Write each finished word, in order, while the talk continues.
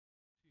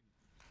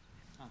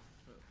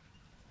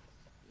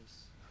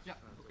Yeah,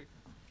 okay.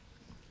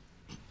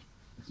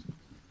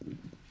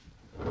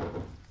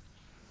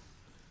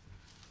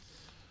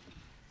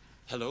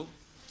 Hello.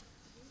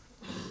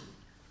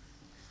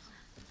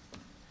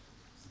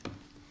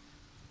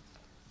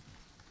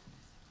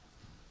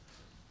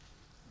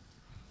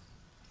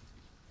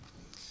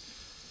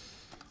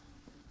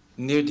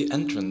 Near the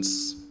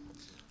entrance,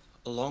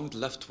 along the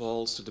left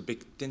walls to the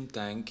big tin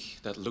tank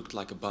that looked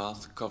like a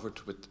bath covered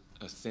with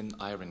a thin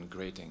iron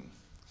grating,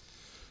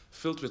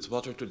 filled with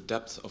water to the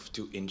depth of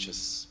 2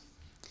 inches.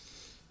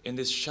 In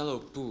this shallow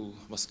pool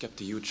was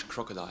kept a huge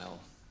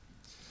crocodile,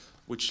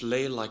 which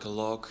lay like a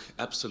log,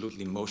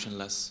 absolutely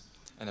motionless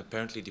and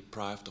apparently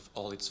deprived of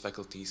all its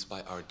faculties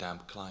by our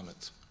damp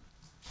climate,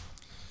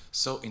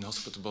 so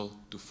inhospitable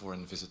to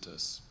foreign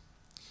visitors.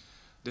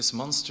 This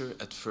monster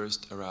at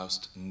first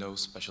aroused no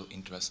special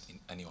interest in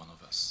any one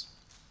of us.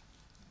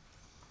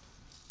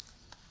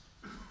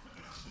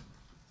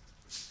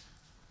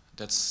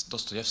 That's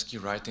Dostoevsky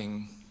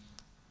writing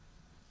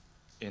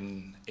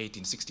in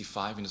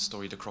 1865 in the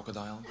story The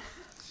Crocodile,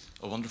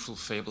 a wonderful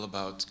fable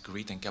about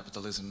greed and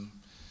capitalism,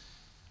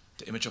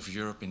 the image of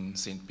Europe in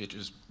St.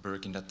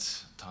 Petersburg in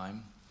that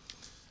time.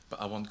 But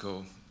I won't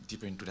go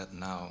deeper into that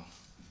now.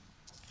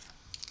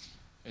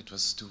 It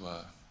was to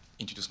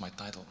introduce my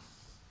title.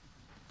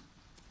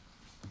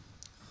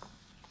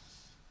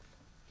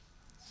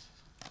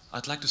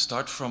 I'd like to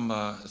start from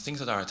things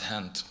that are at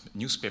hand,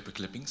 newspaper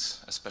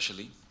clippings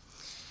especially,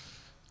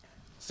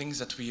 things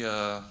that we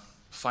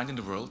find in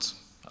the world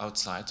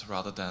outside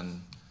rather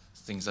than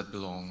things that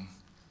belong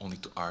only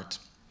to art.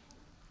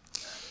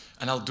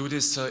 And I'll do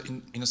this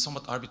in a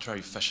somewhat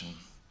arbitrary fashion,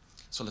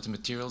 so let the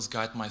materials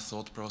guide my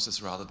thought process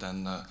rather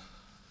than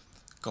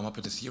come up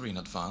with a theory in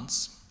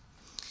advance.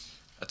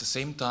 At the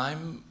same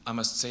time, I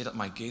must say that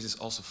my gaze is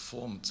also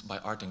formed by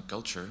art and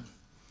culture,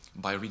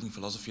 by reading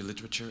philosophy,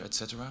 literature,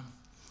 etc.,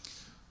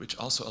 which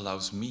also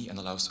allows me and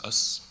allows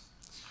us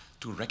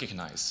to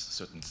recognize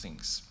certain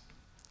things.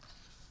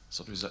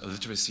 So there is a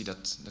literacy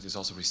that is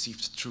also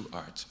received through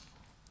art.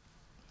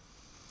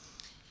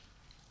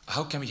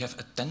 How can we have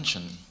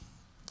attention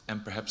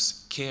and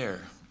perhaps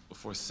care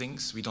for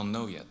things we don't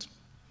know yet,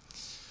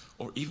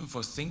 or even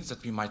for things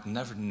that we might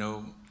never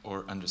know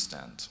or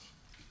understand?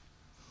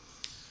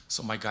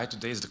 So my guide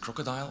today is the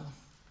crocodile,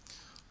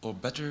 or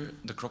better,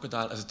 the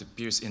crocodile as it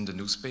appears in the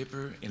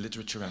newspaper, in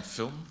literature and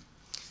film,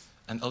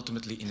 and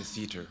ultimately in the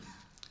theater,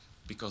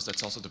 because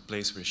that's also the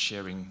place we're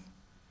sharing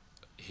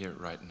here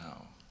right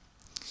now.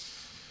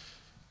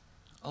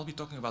 I'll be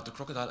talking about the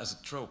crocodile as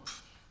a trope,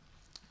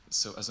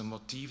 so as a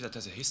motif that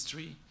has a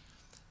history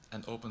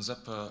and opens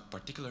up a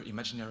particular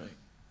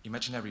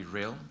imaginary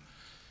realm.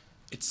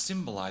 It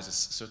symbolizes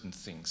certain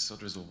things, so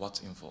there's a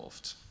what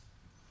involved.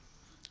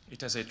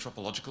 It has a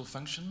tropological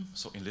function,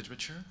 so in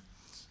literature,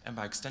 and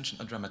by extension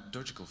a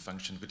dramaturgical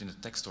function within the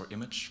text or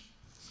image,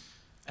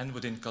 and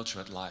within culture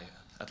at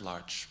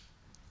large.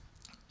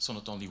 So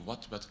not only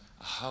what, but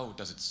how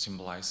does it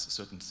symbolize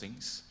certain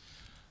things?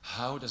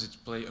 How does it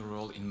play a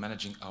role in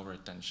managing our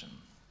attention?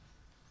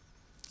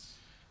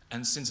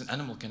 And since an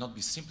animal cannot be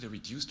simply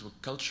reduced to a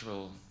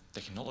cultural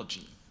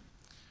technology,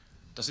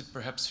 does it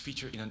perhaps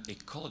feature in an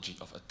ecology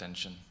of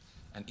attention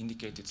and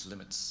indicate its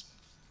limits?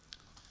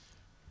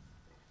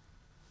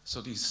 So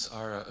these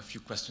are a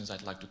few questions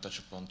I'd like to touch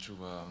upon through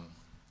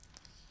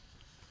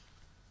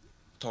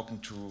talking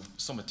through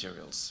some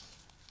materials.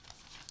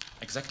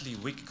 Exactly a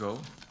week ago,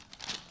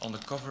 on the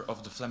cover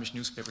of the Flemish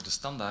newspaper De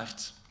Standaard,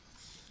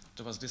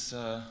 there was this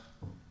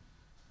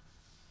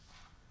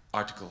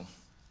article.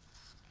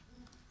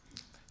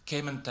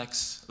 Cayman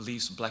tax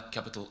leaves black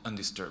capital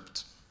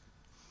undisturbed.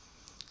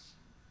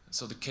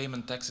 So the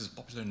Cayman tax is a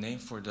popular name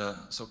for the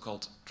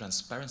so-called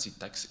transparency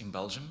tax in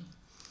Belgium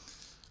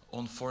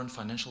on foreign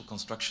financial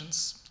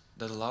constructions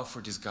that allow for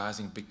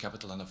disguising big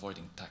capital and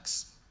avoiding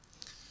tax.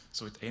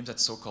 So it aims at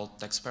so-called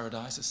tax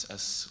paradises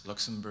as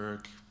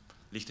Luxembourg,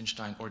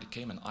 Liechtenstein, or the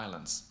Cayman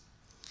Islands.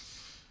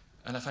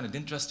 And I find it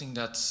interesting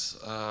that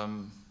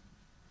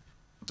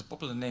the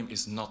popular name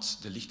is not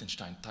the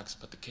Liechtenstein tax,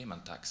 but the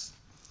Cayman tax.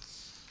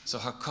 So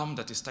how come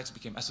that this tax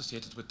became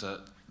associated with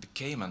the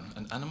cayman,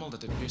 an animal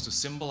that appears to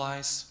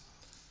symbolize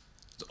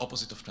the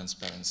opposite of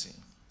transparency?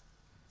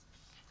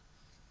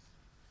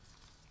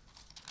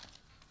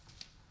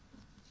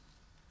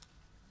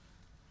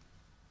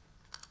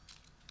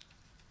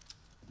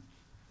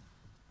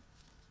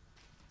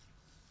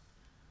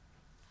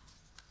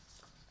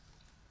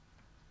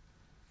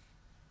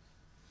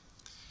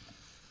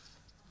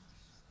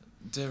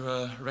 There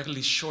are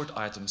regularly short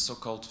items,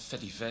 so-called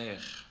faits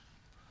divers,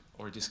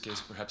 or in this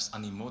case perhaps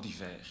animaux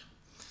divers.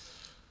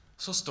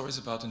 So stories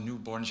about a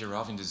newborn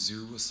giraffe in the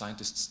zoo, a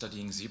scientist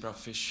studying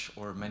zebrafish,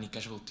 or many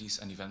casualties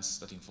and events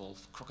that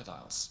involve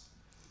crocodiles.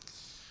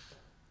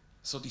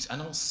 So these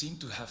animals seem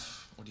to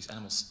have, or these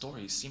animal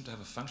stories seem to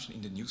have a function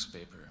in the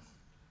newspaper.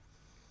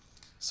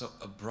 So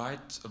a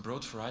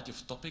broad variety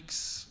of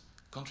topics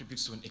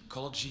contributes to an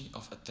ecology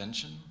of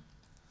attention,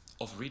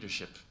 of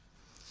readership.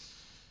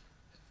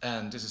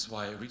 And this is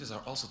why readers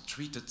are also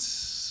treated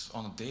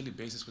on a daily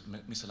basis with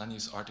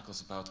miscellaneous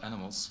articles about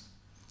animals,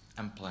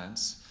 and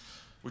plants,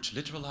 which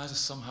literalizes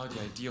somehow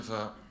the idea of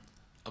a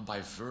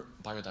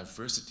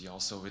biodiversity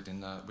also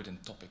within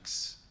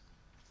topics.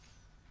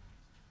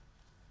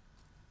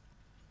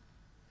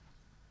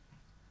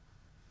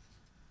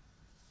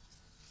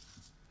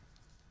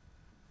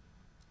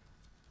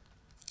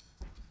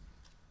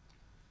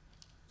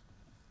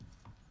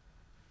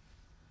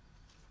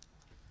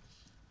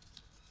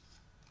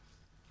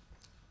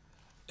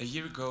 A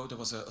year ago, there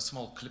was a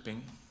small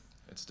clipping,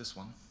 it's this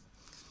one,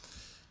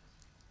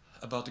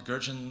 about the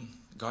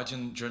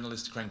Guardian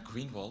journalist Frank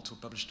Greenwald, who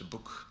published a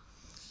book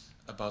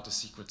about the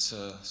secret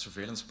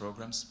surveillance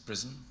programs,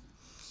 PRISM,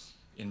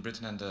 in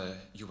Britain and the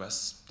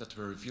US, that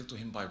were revealed to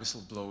him by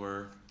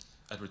whistleblower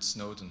Edward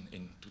Snowden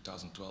in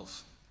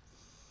 2012.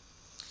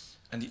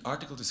 And the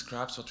article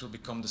describes what will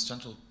become the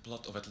central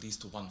plot of at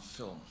least one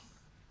film.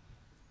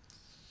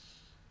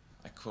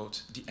 I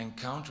quote, "The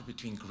encounter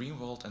between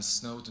Greenwald and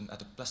Snowden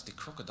at a plastic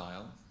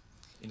crocodile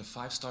in a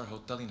 5-star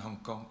hotel in Hong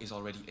Kong is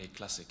already a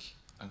classic,"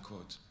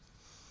 unquote.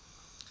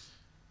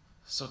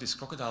 So this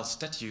crocodile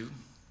statue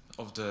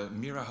of the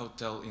Mira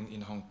Hotel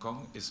in Hong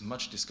Kong is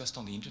much discussed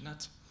on the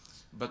internet,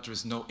 but there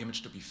is no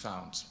image to be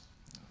found.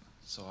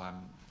 So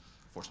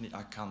fortunately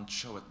I can't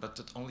show it, but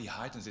it only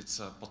heightens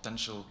its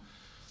potential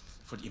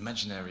for the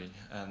imaginary.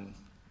 And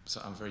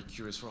so I'm very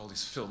curious for all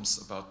these films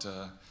about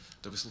the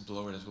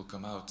whistleblower that will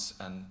come out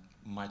and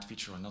might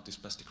feature or not this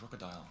plastic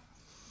crocodile.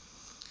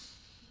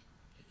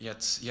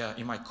 Yet, yeah,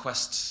 in my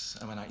quest,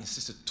 and when I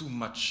insisted too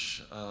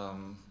much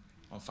on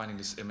finding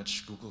this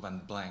image, Google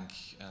went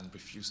blank and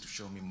refused to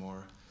show me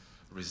more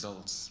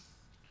results.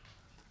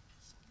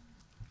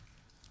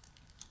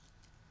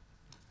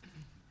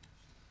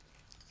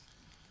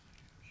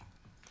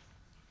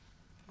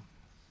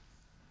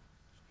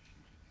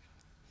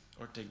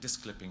 Or take this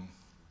clipping.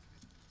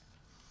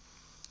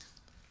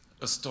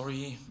 A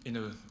story in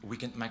a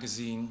weekend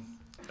magazine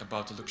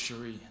about the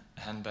luxury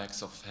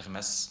handbags of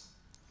Hermes.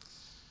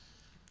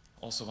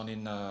 Also one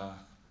in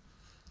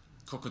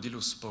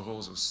Crocodilus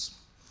porosus.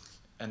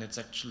 And it's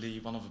actually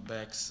one of the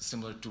bags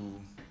similar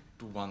to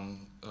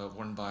one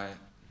worn by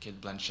Kate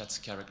Blanchett's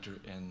character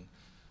in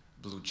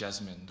Blue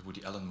Jasmine, the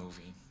Woody Allen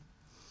movie.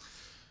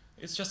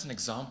 It's just an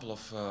example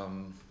of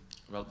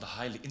well, the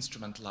highly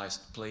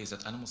instrumentalized place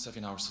that animals have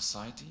in our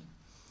society.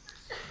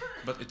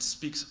 But it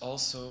speaks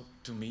also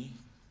to me,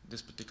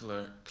 this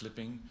particular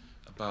clipping,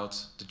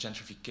 about the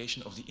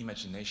gentrification of the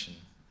imagination,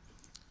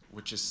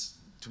 which is,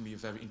 to me, a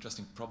very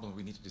interesting problem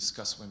we need to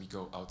discuss when we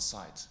go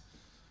outside.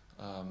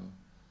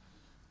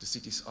 The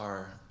cities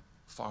are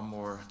far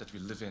more that we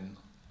live in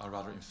are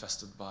rather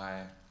infested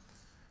by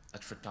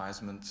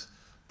advertisement,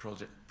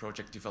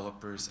 project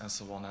developers, and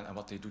so on, and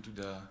what they do to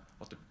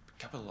what the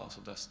capital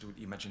also does to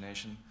the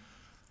imagination,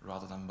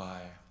 rather than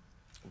by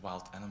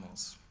wild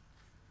animals.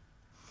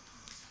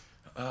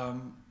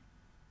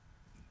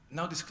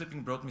 Now this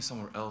clipping brought me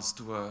somewhere else,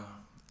 to a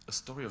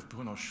story of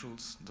Bruno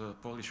Schulz, the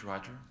Polish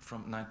writer,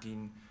 from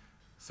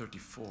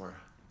 1934,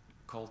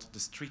 called The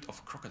Street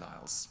of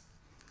Crocodiles.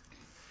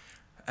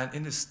 And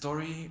in this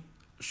story,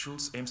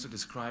 Schulz aims to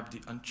describe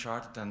the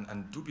uncharted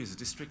and dubious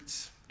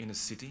district in a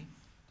city,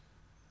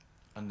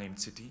 unnamed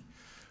city,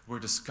 where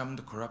the scum,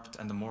 the corrupt,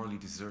 and the morally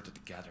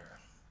deserted gather,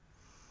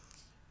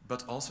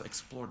 but also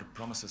explore the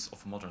promises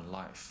of modern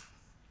life.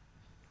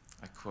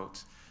 I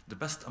quote, "The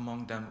best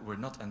among them were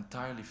not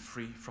entirely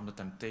free from the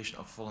temptation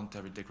of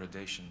voluntary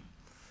degradation,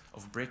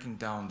 of breaking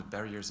down the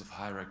barriers of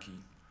hierarchy,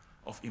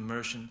 of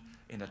immersion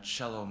in that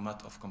shallow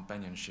mud of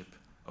companionship,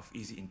 of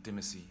easy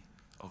intimacy,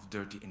 of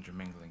dirty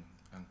intermingling,"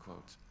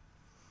 unquote.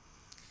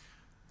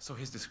 So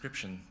his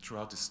description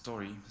throughout the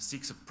story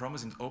seeks a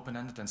promise in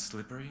open-ended and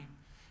slippery,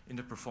 in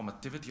the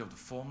performativity of the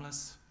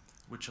formless,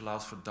 which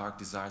allows for dark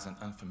desires and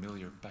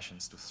unfamiliar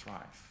passions to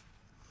thrive.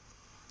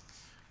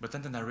 But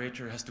then the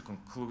narrator has to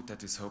conclude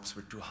that his hopes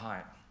were too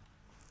high,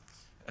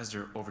 as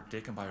they're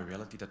overtaken by a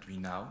reality that we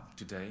now,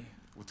 today,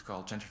 would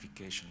call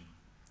gentrification.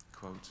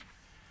 Quote,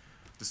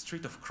 "The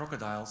Street of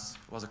Crocodiles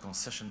was a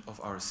concession of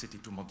our city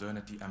to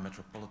modernity and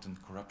metropolitan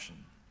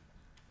corruption.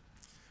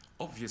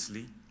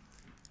 Obviously,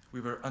 we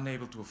were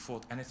unable to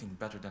afford anything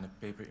better than a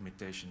paper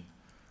imitation,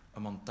 a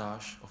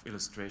montage of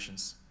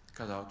illustrations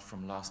cut out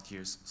from last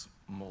year's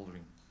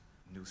smoldering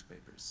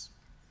newspapers,"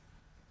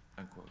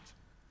 unquote.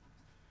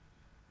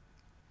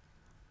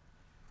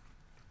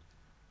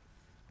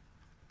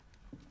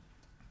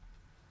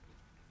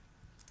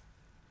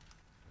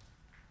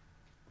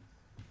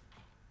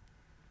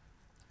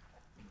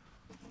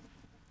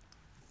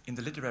 In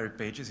the literary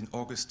pages in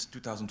August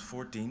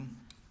 2014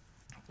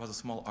 was a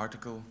small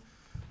article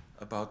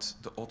about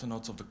the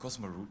Autonauts of the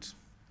Cosmo Route,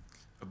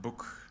 a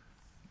book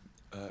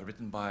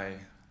written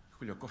by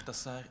Julio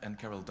Cortázar and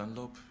Carol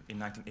Dunlop in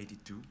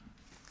 1982.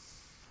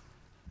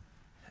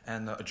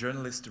 And a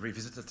journalist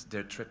revisited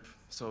their trip.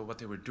 So what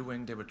they were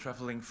doing, they were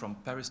traveling from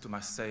Paris to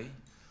Marseille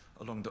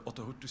along the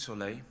Autoroute du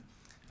Soleil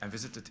and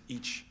visited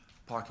each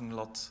parking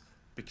lot,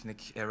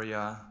 picnic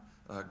area,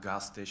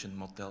 gas station,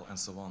 motel, and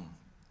so on.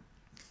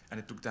 And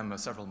it took them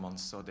several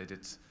months, so they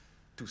did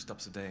 2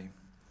 stops a day,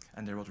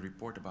 and they wrote a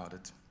report about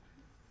it.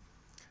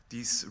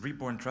 These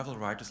reborn travel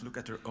writers look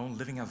at their own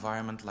living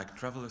environment like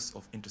travelers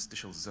of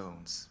interstitial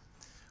zones.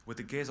 With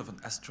the gaze of an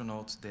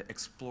astronaut, they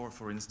explore,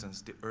 for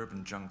instance, the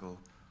urban jungle,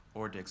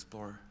 or they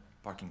explore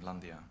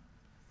Parkinglandia.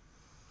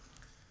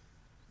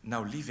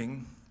 Now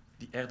leaving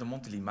the Aire de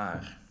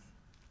Montélimar,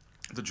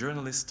 the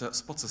journalist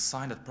spots a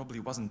sign that probably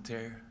wasn't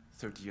there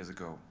 30 years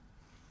ago.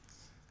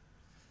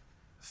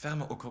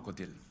 Ferme au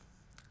crocodile,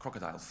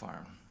 crocodile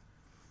farm.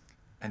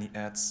 And he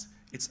adds,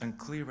 it's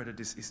unclear whether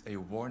this is a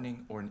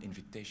warning or an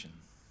invitation.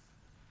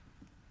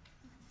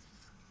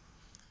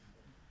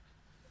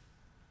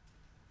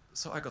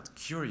 So I got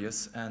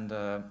curious and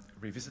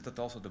revisited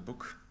also the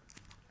book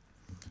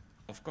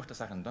of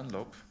Cortázar and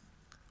Dunlop,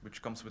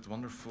 which comes with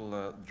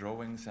wonderful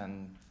drawings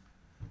and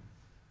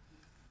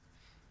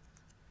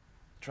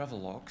travel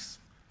logs.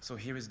 So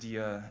here is the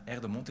Aire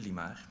de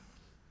Montélimar.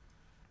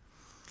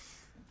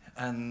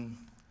 And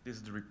this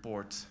is the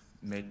report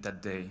made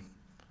that day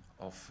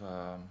of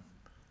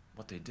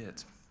what they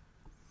did.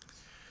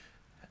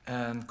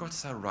 And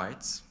Cortázar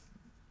writes,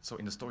 so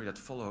in the story that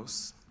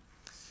follows,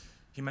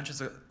 he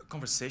mentions a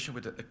conversation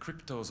with a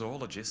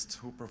cryptozoologist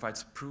who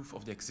provides proof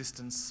of the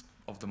existence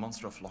of the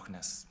monster of Loch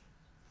Ness.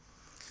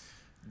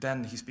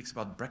 Then he speaks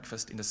about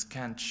breakfast in the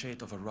scant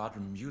shade of a rather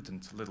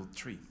mutant little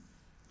tree,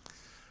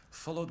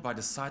 followed by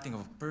the sighting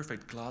of a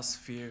perfect glass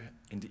sphere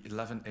in the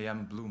 11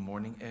 a.m. blue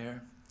morning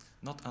air,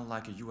 not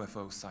unlike a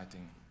UFO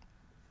sighting.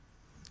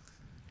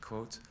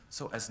 Quote,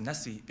 so as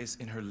Nessie is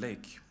in her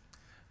lake,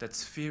 that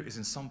sphere is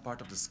in some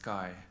part of the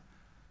sky.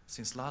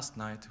 Since last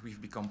night,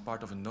 we've become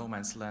part of a no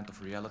man's land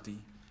of reality,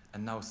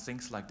 and now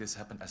things like this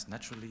happen as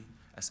naturally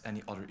as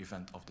any other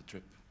event of the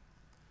trip.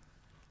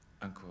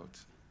 Unquote.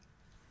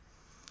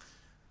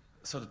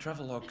 So the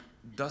travelogue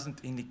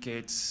doesn't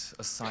indicate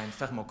a sign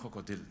ferme au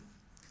crocodile,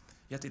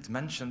 yet it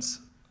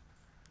mentions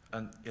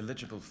an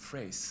illegible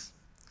phrase.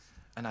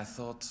 And I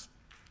thought,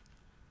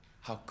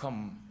 how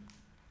come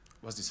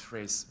was this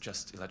phrase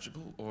just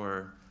illegible,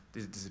 or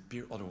did it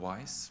disappear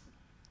otherwise?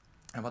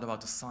 And what about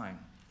the sign?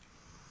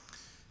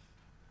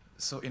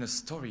 So in a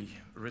story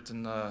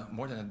written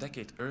more than a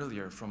decade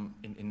earlier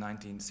in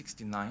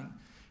 1969,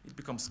 it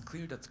becomes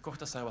clear that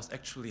Cortázar was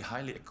actually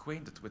highly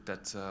acquainted with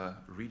that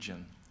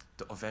region,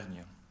 the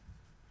Auvergne.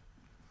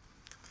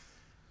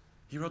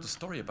 He wrote a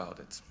story about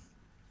it,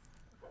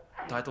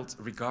 titled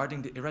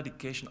Regarding the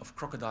Eradication of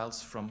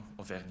Crocodiles from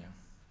Auvergne.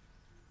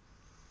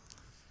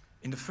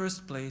 In the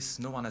first place,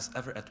 no one has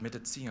ever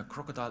admitted seeing a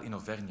crocodile in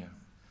Auvergne,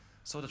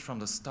 so that from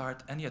the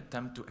start, any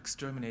attempt to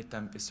exterminate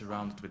them is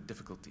surrounded with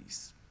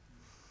difficulties.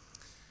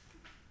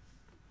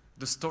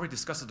 The story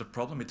discusses the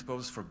problem it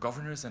poses for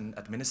governors and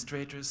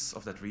administrators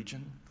of that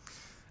region,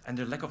 and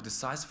their lack of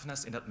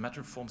decisiveness in that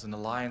matter forms an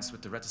alliance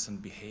with the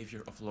reticent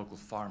behavior of local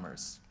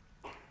farmers.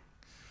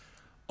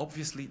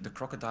 Obviously, the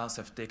crocodiles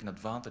have taken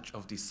advantage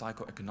of these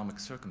psycho-economic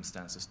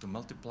circumstances to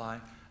multiply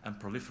and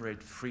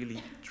proliferate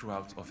freely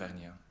throughout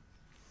Auvergne.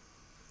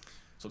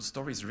 So the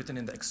story is written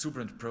in the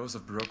exuberant prose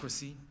of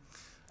bureaucracy,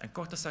 and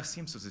Cortázar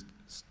seems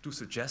to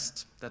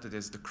suggest that it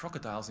is the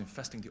crocodiles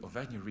infesting the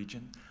Auvergne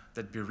region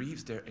that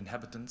bereaves their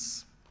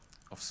inhabitants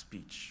of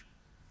speech.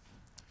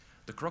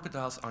 The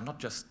crocodiles are not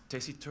just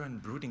taciturn,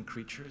 brooding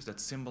creatures that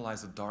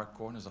symbolize the dark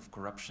corners of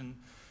corruption,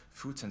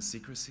 foods, and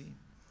secrecy.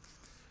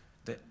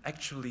 They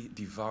actually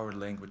devour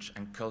language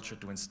and culture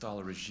to install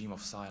a regime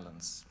of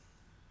silence.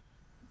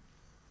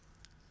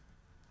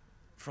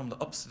 From the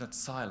obstinate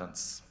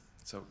silence,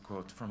 so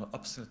quote, from the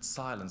obstinate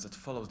silence that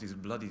follows these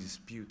bloody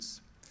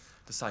disputes,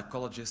 the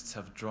psychologists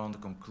have drawn the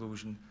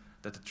conclusion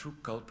that the true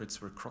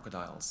culprits were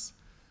crocodiles,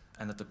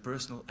 and that the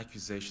personal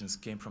accusations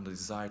came from the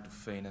desire to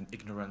feign an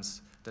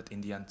ignorance that in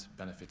the end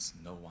benefits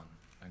no one,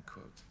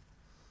 unquote.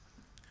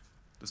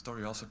 The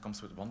story also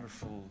comes with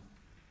wonderful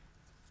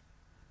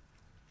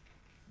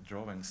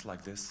drawings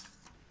like this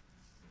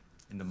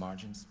in the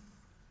margins.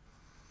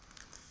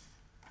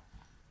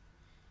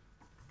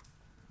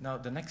 Now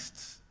the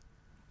next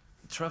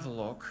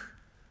travelogue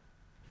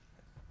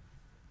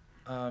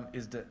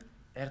is the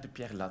Aire de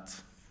Pierre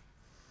Latte.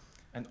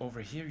 And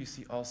over here you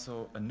see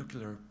also a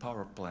nuclear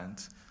power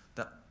plant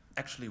that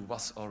actually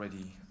was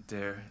already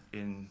there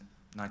in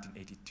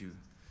 1982.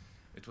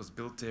 It was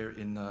built there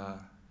in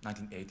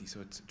 1980,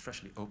 so it's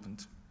freshly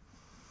opened.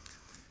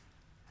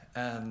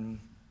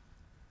 And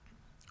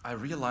I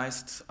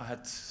realized I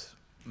had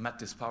met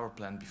this power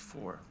plant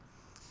before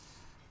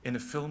in a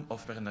film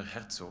of Werner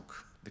Herzog,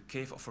 The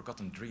Cave of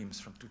Forgotten Dreams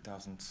from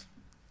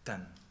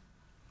 2010.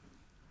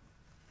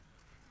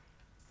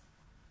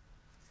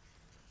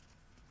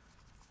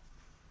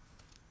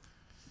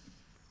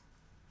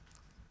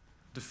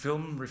 The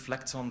film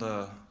reflects on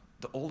the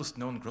oldest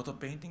known grotto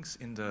paintings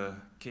in the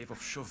cave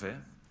of Chauvet,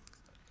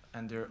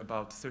 and they're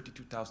about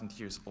 32,000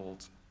 years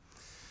old.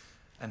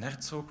 And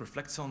Herzog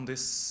reflects on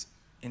this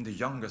in the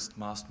youngest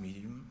mass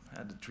medium,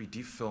 the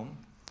 3D film,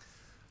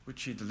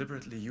 which he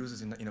deliberately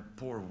uses in a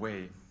poor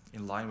way,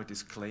 in line with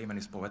his claim and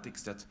his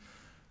poetics that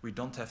we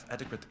don't have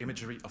adequate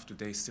imagery of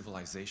today's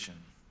civilization,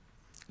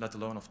 let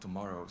alone of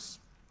tomorrow's.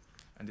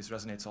 And this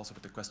resonates also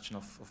with the question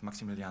of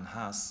Maximilian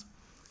Haas,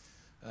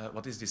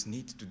 what is this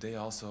need today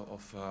also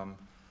of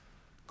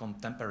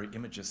contemporary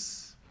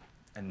images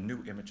and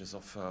new images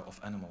of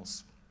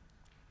animals.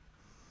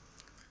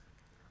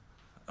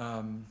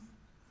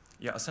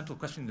 Yeah, a central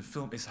question in the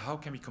film is how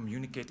can we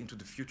communicate into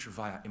the future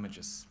via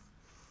images,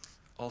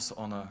 also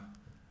on a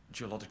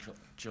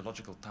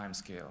geological time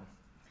scale,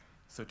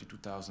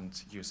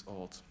 32,000 years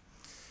old.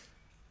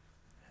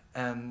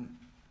 And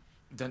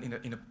then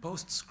in a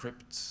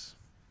postscript,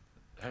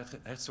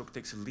 Herzog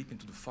takes a leap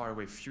into the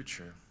faraway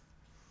future,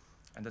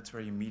 and that's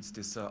where he meets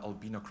this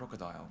albino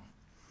crocodile.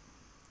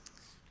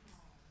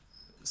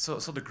 So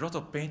the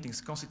grotto paintings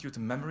constitute a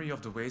memory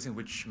of the ways in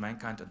which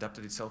mankind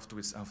adapted itself to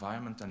its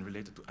environment and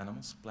related to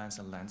animals, plants,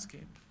 and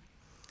landscape.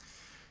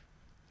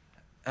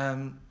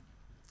 And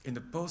in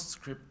the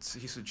postscript,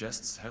 he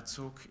suggests,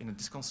 Herzog, in a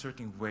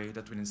disconcerting way,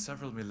 that within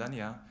several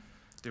millennia,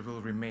 there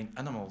will remain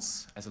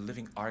animals as a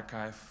living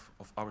archive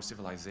of our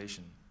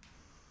civilization,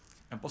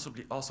 and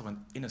possibly also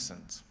an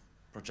innocent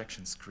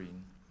projection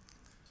screen,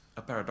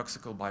 a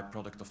paradoxical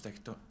byproduct of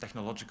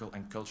technological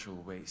and cultural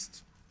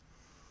waste.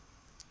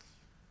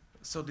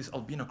 So this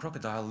albino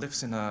crocodile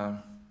lives in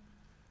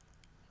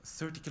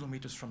 30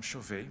 kilometers from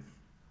Chauvet,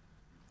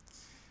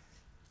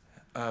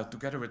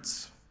 together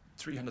with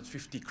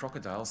 350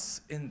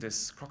 crocodiles in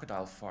this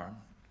crocodile farm,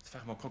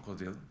 Fermo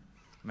Crocodile,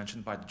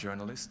 mentioned by the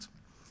journalist,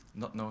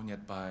 not known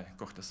yet by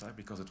Cortázar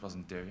because it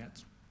wasn't there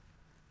yet,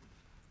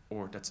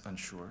 or that's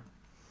unsure.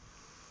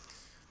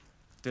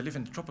 They live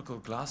in the tropical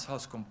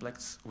glasshouse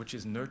complex, which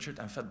is nurtured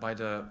and fed by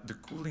the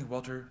cooling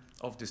water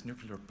of this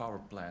nuclear power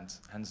plant,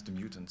 hence the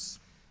mutants.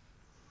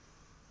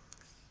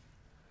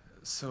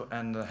 So,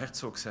 and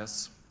Herzog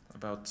says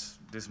about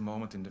this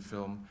moment in the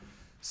film,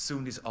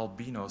 soon these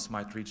albinos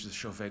might reach the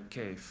Chauvet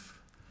cave,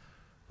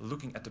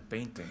 looking at the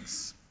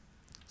paintings,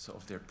 so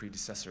of their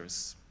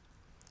predecessors,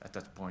 at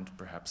that point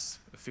perhaps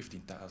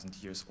 15,000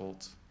 years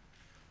old,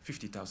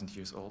 50,000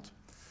 years old.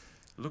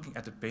 Looking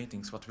at the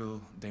paintings, what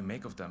will they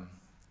make of them?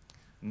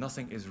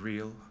 Nothing is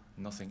real,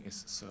 nothing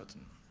is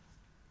certain.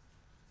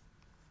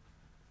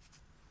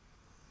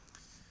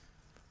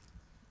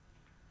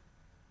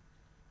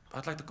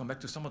 I'd like to come back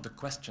to some of the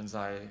questions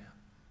I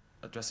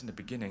addressed in the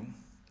beginning,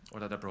 or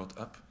that I brought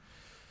up,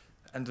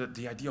 and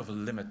the idea of a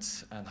limit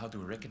and how to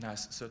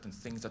recognize certain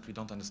things that we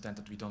don't understand,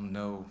 that we don't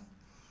know.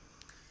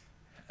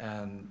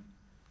 And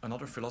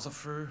another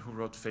philosopher who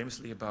wrote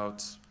famously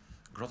about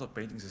grotto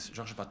paintings is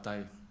Georges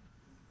Bataille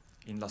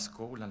in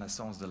Lascaux, La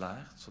naissance de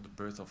l'art, so the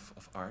birth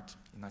of art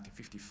in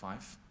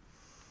 1955.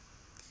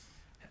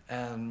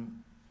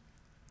 And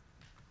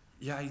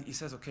yeah, he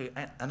says, okay,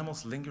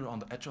 animals linger on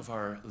the edge of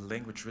our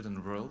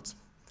language-ridden world,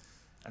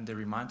 and they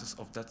remind us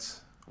of that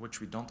which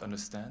we don't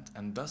understand,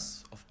 and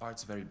thus of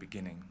art's very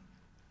beginning.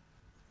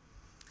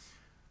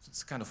 So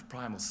it's a kind of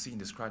primal scene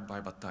described by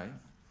Bataille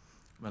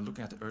when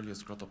looking at the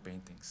earliest grotto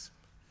paintings.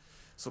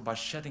 So by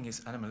shedding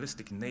his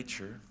animalistic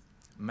nature,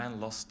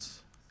 man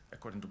lost,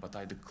 according to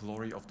Bataille, the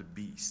glory of the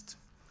beast,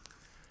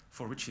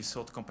 for which he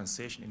sought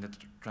compensation in the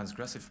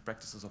transgressive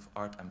practices of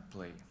art and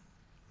play.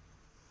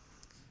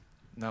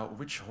 Now,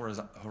 which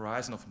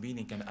horizon of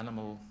meaning can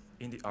animal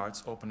in the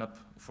arts open up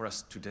for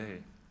us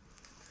today?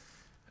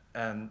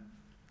 And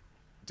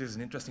this is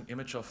an interesting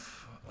image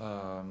of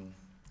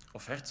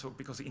Herzog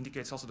because he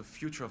indicates also the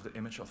future of the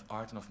image of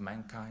art and of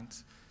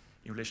mankind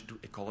in relation to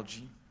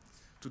ecology,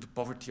 to the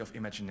poverty of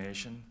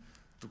imagination,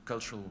 to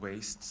cultural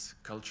wastes,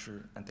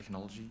 culture and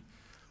technology,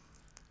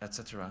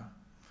 etc.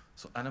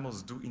 So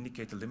animals do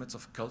indicate the limits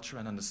of culture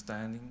and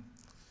understanding,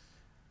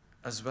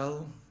 as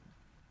well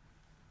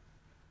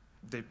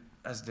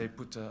as they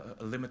put a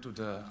limit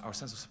to our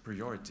sense of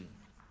superiority.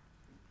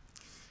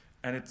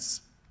 And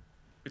it's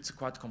a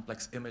quite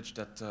complex image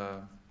that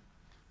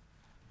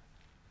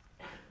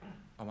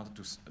I wanted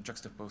to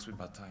juxtapose with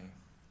Bataille.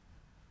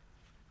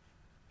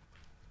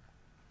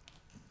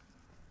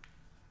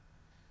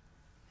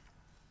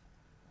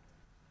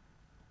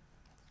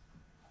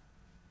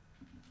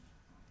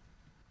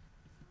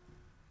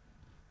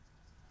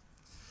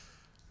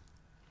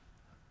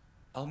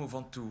 I'll move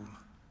on to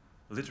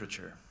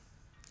literature,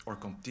 or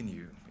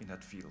continue in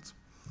that field.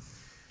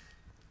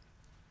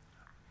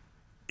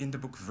 In the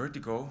book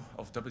Vertigo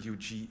of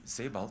W.G.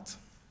 Sebald,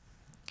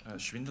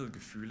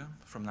 Schwindelgefühle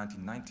from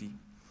 1990,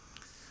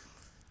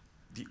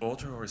 the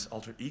author, or his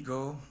alter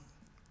ego,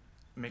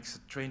 makes a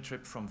train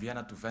trip from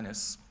Vienna to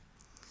Venice,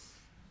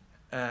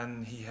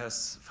 and he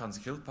has Franz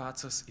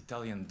Grillparzer's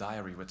Italian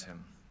Diary with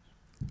him,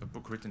 a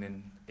book written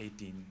in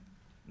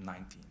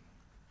 1819.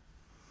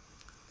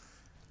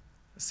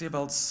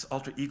 Sebald's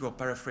alter ego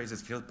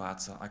paraphrases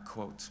Grillparzer, I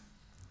quote,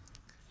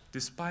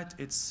 "Despite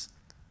its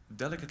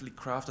delicately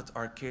crafted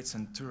arcades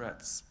and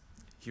turrets,"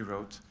 he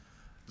wrote,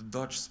 "the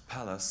Doge's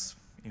palace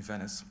in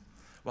Venice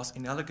was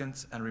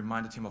inelegant and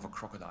reminded him of a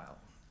crocodile.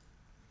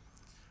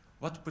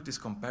 What put this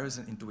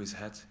comparison into his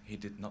head, he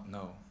did not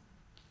know.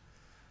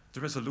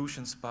 The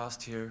resolutions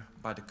passed here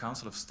by the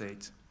Council of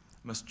State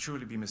must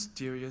surely be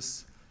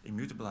mysterious,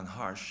 immutable and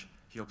harsh,"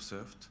 he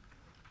observed,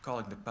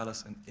 calling the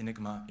palace an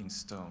enigma in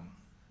stone.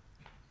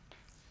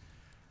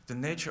 The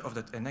nature of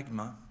that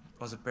enigma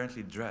was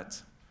apparently dread,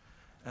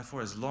 and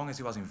for as long as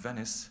he was in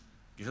Venice,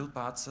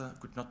 Grillparze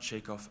could not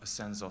shake off a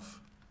sense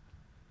of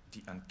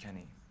the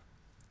uncanny.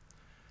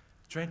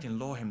 Trained in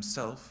law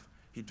himself,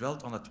 he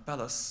dwelt on that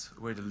palace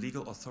where the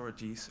legal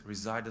authorities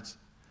resided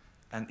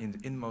and in the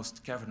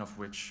inmost cavern of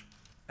which,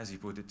 as he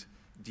put it,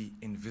 the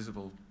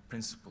invisible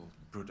principle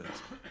brooded,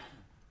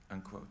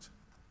 unquote.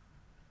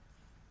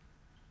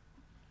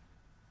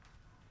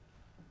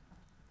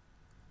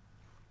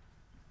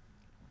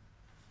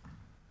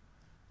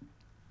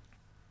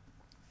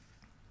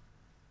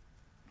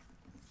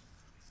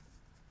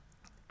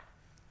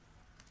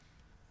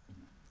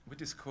 With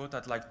this quote,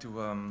 I'd like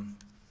to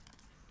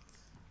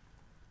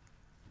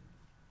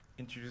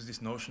introduce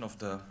this notion of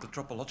the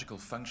tropological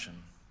function.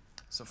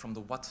 So from the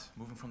what,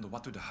 moving from the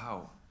what to the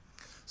how.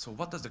 So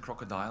what does the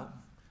crocodile,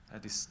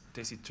 this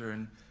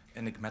taciturn,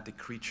 enigmatic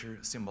creature,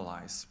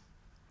 symbolize?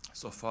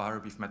 So far,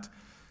 we've met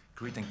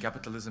greed and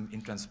capitalism,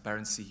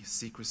 intransparency,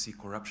 secrecy,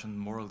 corruption,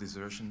 moral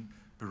desertion,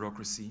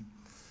 bureaucracy,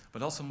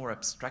 but also more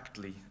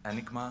abstractly,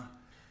 enigma,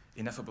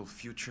 ineffable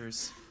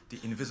futures, the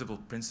invisible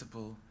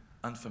principle,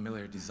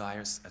 unfamiliar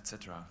desires,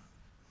 etc.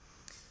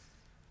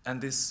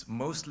 And this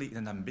mostly in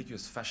an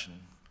ambiguous fashion,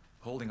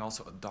 holding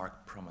also a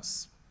dark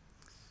promise.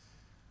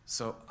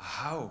 So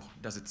how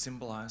does it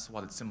symbolize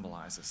what it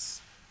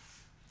symbolizes?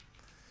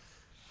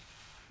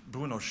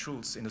 Bruno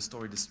Schulz, in the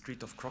story The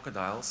Street of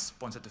Crocodiles,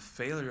 points at the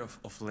failure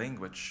of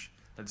language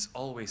that is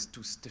always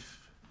too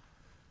stiff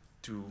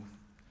to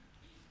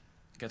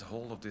get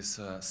hold of this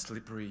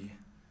slippery,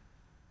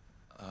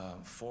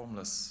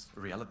 formless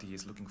reality he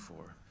is looking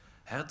for.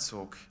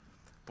 Herzog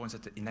points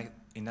at the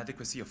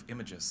inadequacy of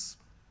images.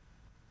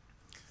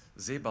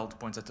 Sebald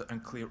points at the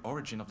unclear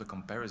origin of the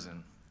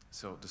comparison,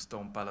 so the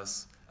stone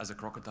palace as a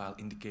crocodile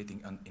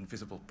indicating an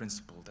invisible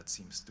principle that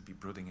seems to be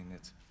brooding in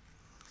it.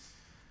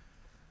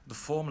 The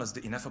formless,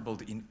 the ineffable,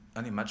 the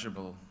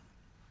unimaginable,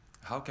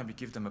 how can we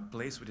give them a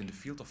place within the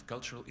field of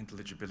cultural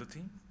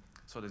intelligibility?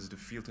 So this is the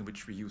field in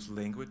which we use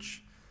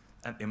language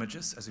and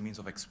images as a means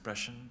of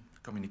expression,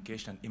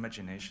 communication, and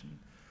imagination,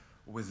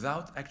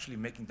 without actually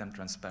making them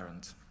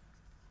transparent.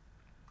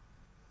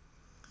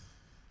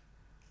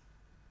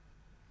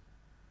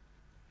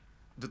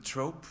 The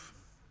trope,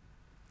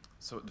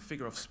 so the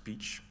figure of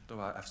speech, though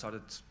I've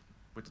started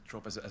with the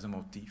trope as a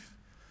motif.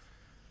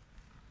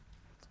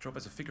 The trope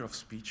as a figure of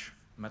speech,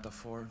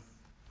 metaphor,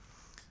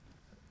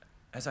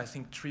 has, I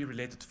think, three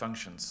related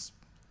functions.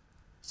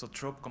 So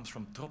trope comes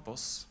from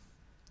tropos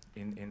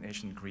in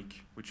ancient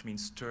Greek, which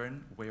means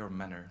turn, way, or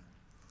manner.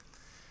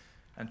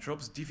 And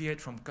tropes deviate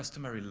from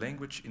customary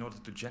language in order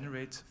to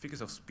generate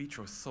figures of speech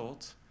or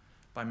thought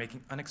by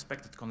making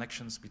unexpected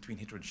connections between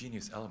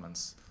heterogeneous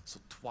elements, so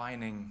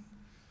twining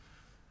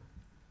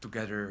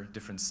together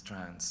different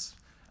strands.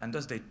 And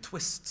thus they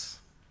twist,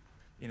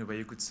 in a way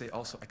you could say,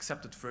 also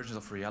accepted versions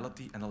of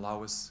reality and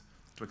allow us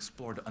to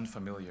explore the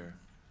unfamiliar.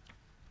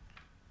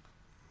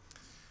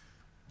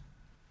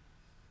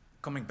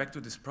 Coming back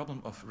to this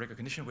problem of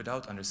recognition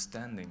without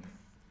understanding,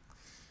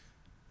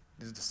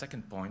 this is the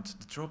second point.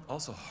 The trope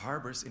also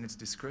harbors in its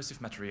discursive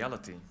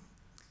materiality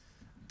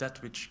that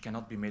which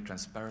cannot be made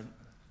transparent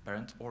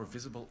or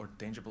visible or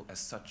tangible as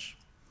such.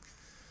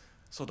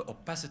 So the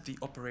opacity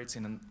operates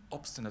in an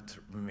obstinate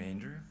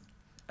remainder,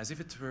 as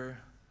if it were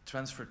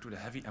transferred to the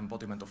heavy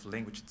embodiment of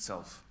language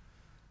itself,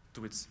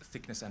 to its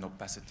thickness and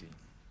opacity.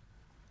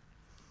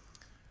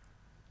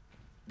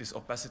 This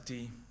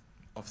opacity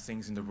of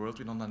things in the world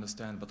we don't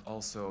understand, but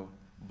also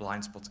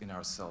blind spots in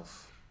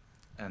ourselves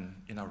and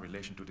in our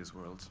relation to this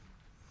world.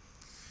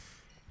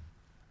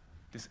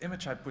 This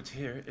image I put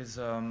here is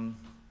a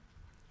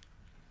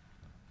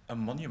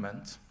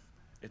monument.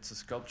 It's a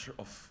sculpture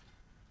of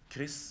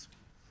Chris,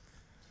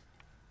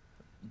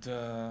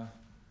 the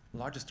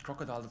largest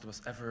crocodile that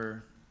was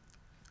ever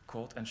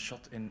caught and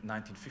shot in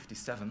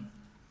 1957,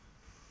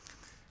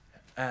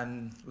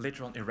 and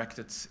later on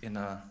erected in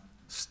a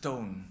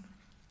stone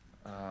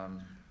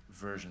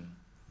version.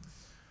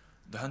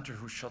 The hunter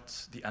who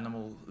shot the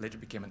animal later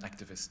became an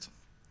activist.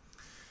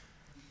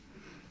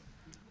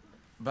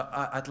 But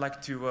I'd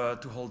like to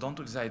hold on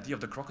to this idea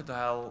of the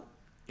crocodile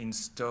in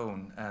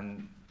stone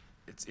and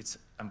its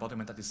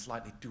embodiment that is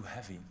slightly too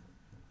heavy.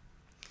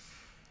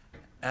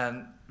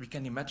 And we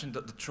can imagine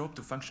that the trope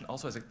to function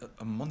also as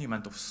a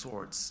monument of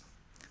sorts.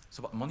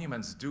 So what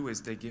monuments do is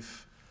they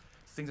give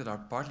things that are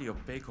partly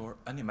opaque or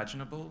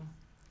unimaginable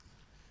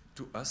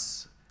to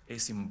us a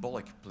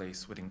symbolic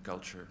place within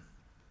culture,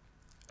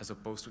 as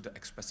opposed to the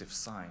expressive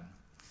sign.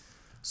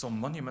 So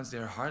monuments, they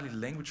are hardly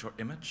language or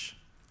image,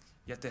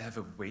 yet they have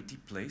a weighty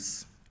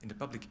place in the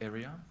public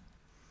area,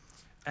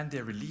 and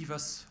they relieve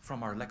us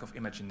from our lack of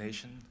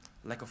imagination,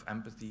 lack of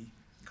empathy,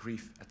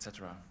 grief,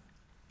 etc.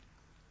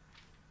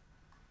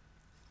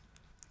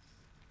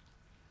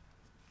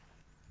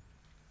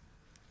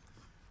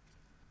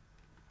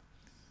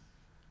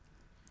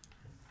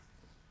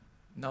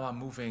 Now I'm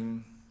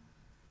moving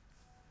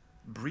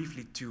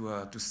briefly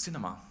to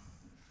cinema,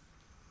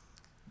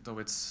 though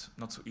it's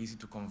not so easy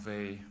to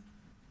convey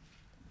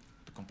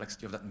the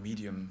complexity of that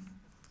medium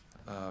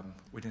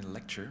within a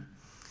lecture.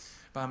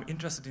 But I'm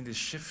interested in this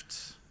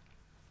shift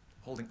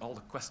holding all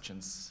the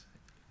questions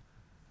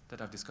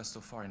that I've discussed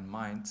so far in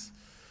mind,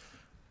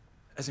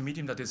 as a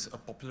medium that is a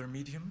popular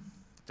medium,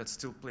 that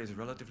still plays a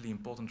relatively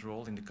important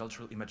role in the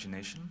cultural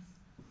imagination,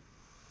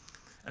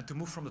 and to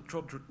move from the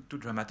trope to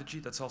dramaturgy,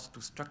 that's also to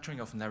structuring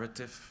of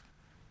narrative,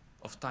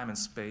 of time and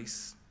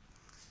space,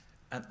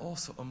 and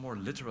also a more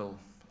literal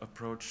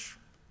approach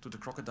to the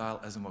crocodile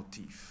as a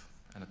motif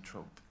and a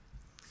trope.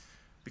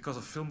 Because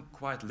a film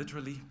quite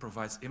literally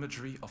provides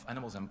imagery of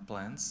animals and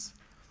plants,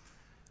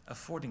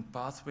 affording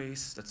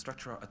pathways that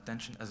structure our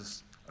attention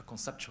as a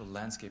conceptual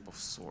landscape of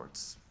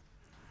sorts.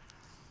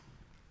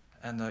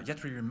 And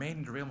yet we remain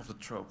in the realm of the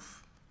trope.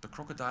 The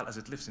crocodile, as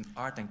it lives in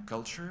art and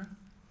culture,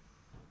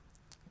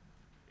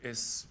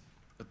 is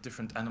a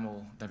different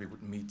animal than we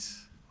would meet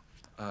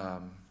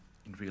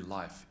in real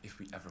life if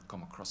we ever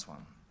come across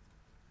one.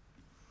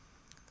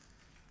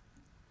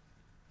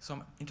 So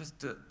I'm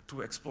interested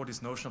to explore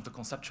this notion of the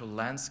conceptual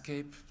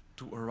landscape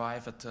to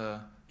arrive at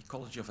the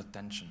ecology of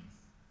attention.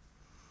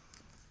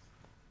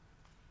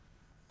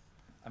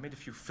 I made a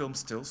few film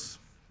stills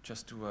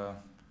just to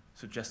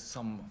suggest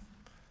some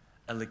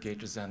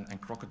alligators and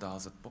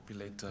crocodiles that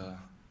populate the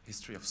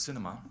history of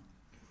cinema.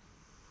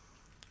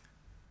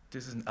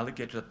 This is an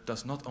alligator that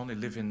does not only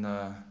live in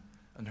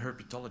an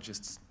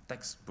herpetologist's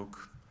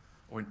textbook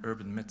or in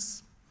urban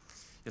myths,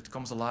 yet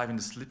comes alive in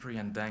the slippery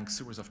and dank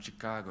sewers of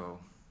Chicago,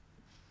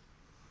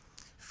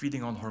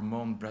 feeding on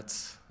hormone-bred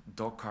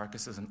dog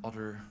carcasses and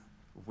other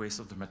waste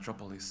of the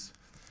metropolis,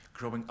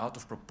 growing out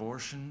of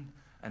proportion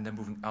and then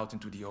moving out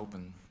into the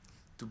open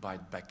to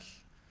bite back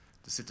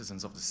the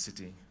citizens of the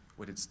city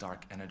with its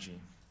dark energy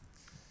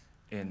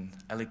in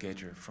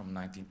Alligator from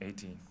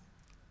 1980.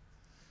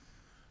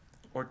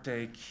 Or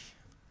take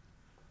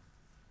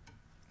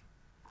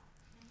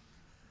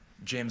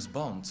James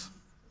Bond,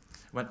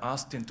 when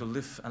asked in To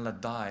Live and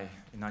Let Die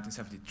in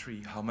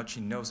 1973 how much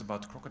he knows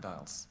about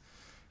crocodiles.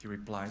 He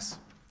replies,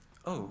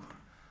 "Oh,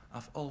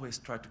 I've always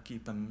tried to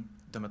keep them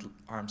at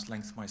arm's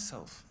length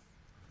myself."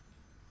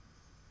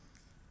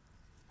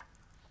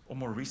 Or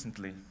more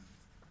recently,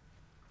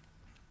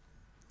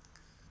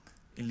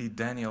 in Lee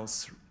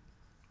Daniels'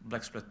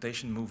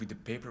 blaxploitation movie The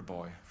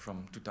Paperboy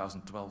from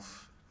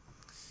 2012,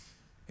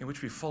 in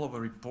which we follow a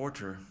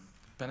reporter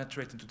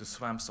penetrate into the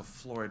swamps of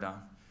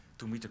Florida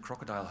to meet a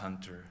crocodile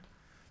hunter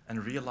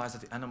and realize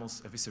that the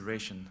animal's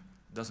evisceration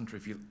doesn't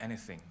reveal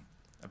anything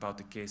about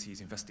the case he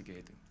is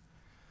investigating,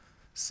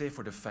 save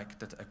for the fact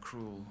that a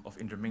accrual of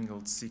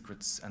intermingled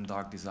secrets and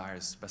dark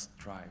desires best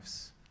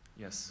thrives.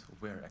 Yes,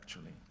 where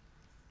actually?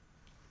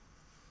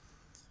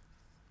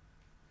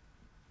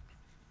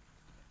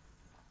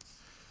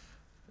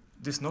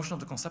 This notion of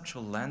the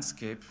conceptual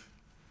landscape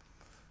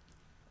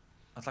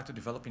I'd like to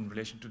develop in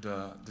relation to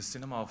the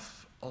cinema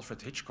of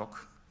Alfred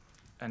Hitchcock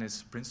and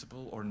his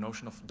principle or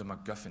notion of the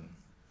MacGuffin.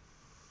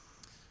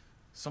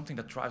 Something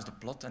that drives the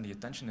plot and the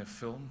attention in a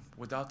film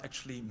without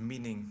actually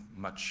meaning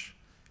much.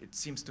 It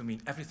seems to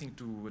mean everything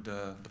to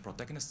the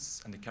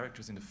protagonists and the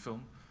characters in the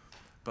film,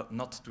 but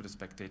not to the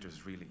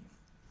spectators, really.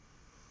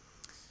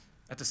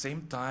 At the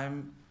same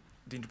time,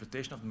 the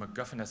interpretation of the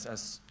MacGuffin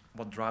as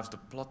what drives the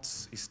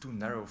plot is too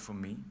narrow for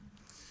me,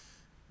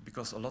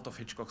 because a lot of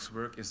Hitchcock's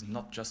work is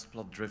not just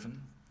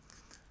plot-driven,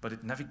 but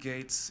it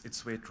navigates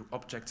its way through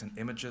objects and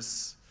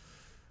images,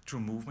 through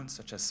movements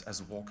such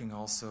as walking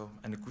also,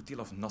 and a good deal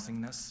of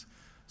nothingness.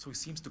 So he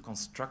seems to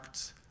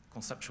construct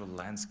conceptual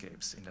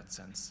landscapes in that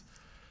sense.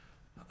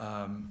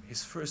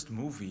 His first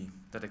movie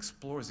that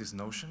explores this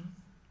notion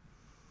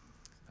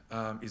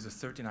is The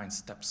 39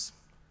 Steps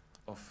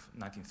of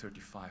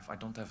 1935. I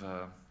don't have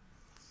a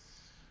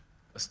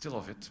still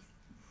of it,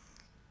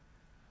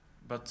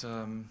 but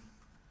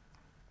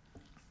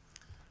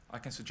I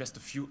can suggest a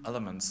few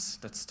elements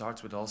that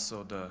start with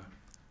also the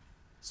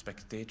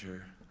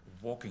spectator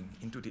walking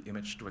into the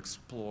image to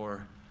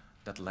explore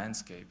that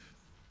landscape.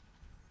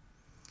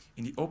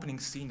 In the opening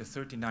scene, The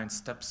 39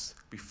 Steps,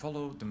 we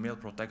follow the male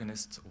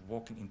protagonist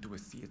walking into a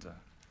theater,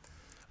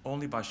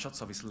 only by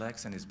shots of his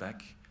legs and his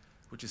back,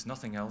 which is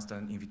nothing else than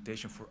an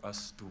invitation for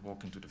us to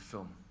walk into the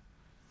film.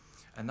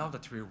 And now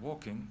that we're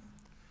walking,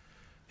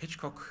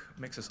 Hitchcock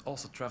makes us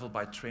also travel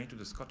by train to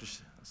the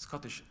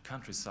Scottish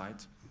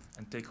countryside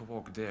and take a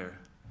walk there,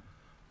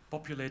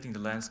 populating the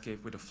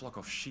landscape with a flock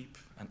of sheep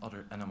and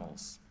other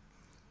animals.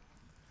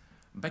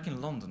 Back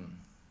in London,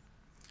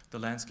 the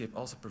landscape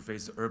also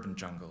pervades the urban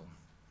jungle.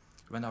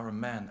 When our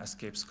man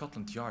escapes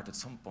Scotland Yard at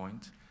some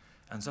point,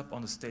 ends up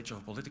on the stage of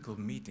a political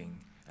meeting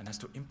and has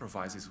to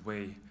improvise his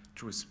way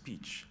through a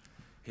speech,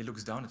 he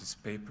looks down at his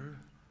paper,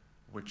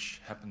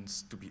 which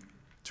happens to be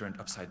turned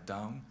upside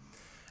down,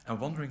 and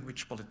wondering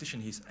which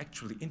politician he's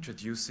actually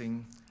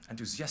introducing,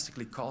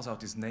 enthusiastically calls out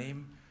his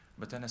name,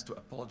 but then has to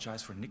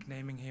apologize for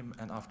nicknaming him,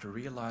 and after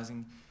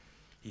realizing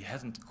he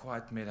hadn't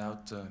quite made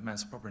out the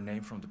man's proper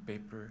name from the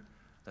paper,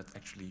 that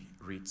actually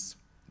reads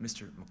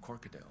Mr.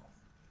 McCorkadale.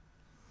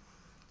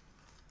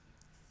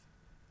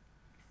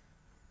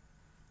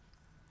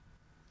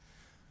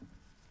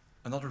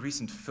 Another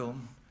recent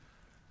film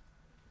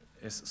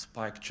is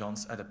Spike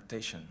Jonze's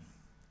adaptation,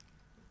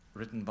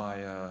 written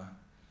by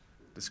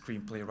the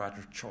screenplay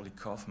writer Charlie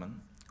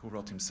Kaufman, who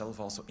wrote himself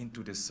also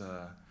into the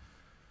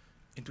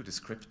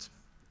script.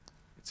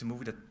 It's a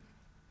movie that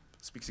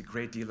speaks a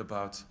great deal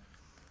about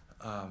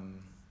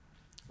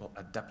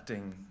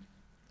adapting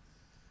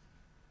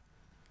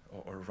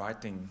or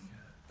writing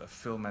a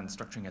film and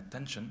structuring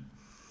attention.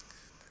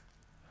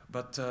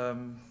 But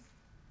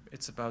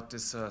it's about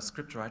this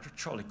scriptwriter,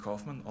 Charlie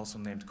Kaufman, also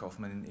named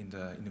Kaufman in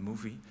the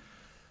movie,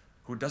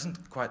 who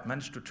doesn't quite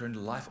manage to turn the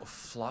life of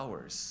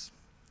flowers,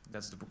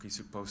 that's the book he's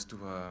supposed to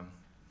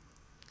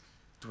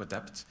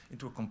adapt,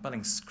 into a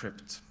compelling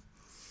script.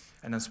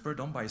 And then spurred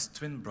on by his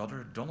twin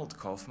brother, Donald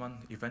Kaufman,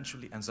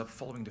 eventually ends up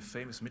following the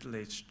famous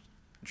middle-aged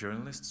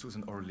journalist,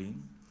 Susan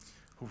Orlean,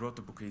 who wrote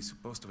the book he's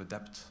supposed to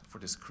adapt for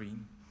the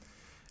screen,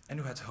 and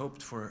who had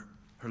hoped for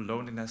her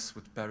loneliness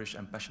would perish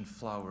and passion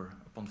flower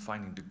upon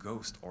finding the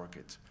ghost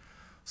orchid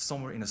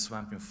somewhere in a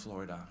swamp in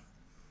Florida,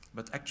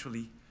 but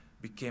actually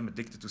became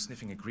addicted to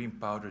sniffing a green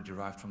powder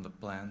derived from the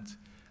plant,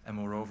 and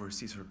moreover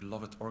sees her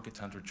beloved orchid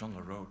hunter John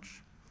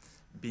LaRoche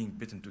being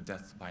bitten to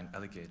death by an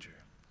alligator.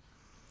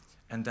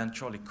 And then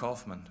Charlie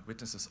Kaufman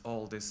witnesses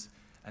all this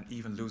and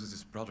even loses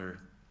his brother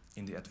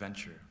in the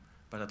adventure,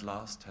 but at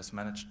last has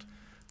managed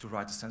to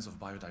write a sense of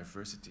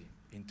biodiversity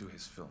into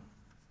his film.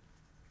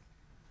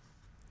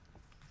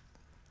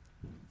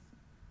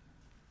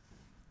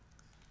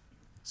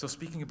 So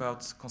speaking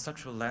about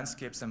conceptual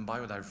landscapes and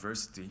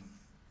biodiversity,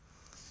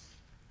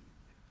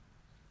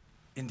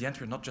 in the end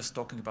we're not just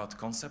talking about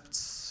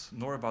concepts,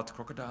 nor about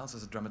crocodiles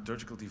as a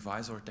dramaturgical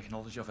device or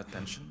technology of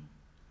attention.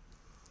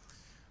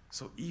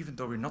 So even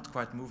though we're not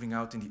quite moving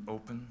out in the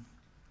open,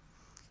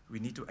 we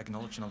need to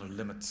acknowledge another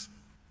limit.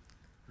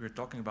 We're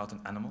talking about an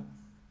animal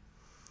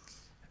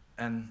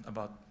and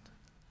about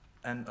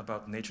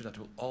nature that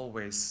will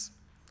always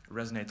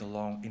resonate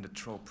along in the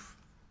trope,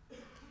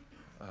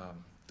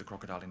 the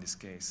crocodile in this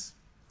case.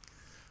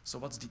 So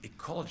what's the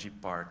ecology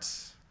part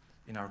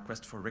in our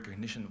quest for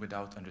recognition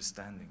without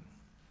understanding?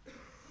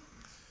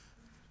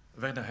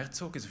 Werner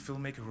Herzog is a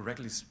filmmaker who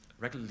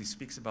regularly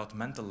speaks about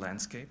mental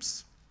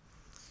landscapes.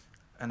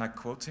 And I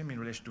quote him in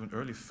relation to an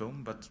early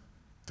film, but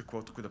the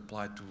quote could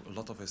apply to a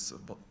lot of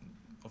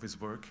his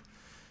work.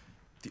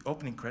 The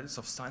opening credits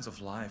of Signs of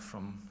Life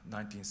from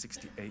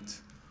 1968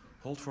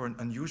 hold for an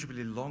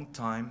unusually long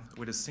time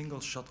with a single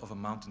shot of a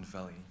mountain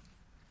valley.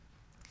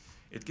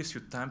 It gives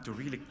you time to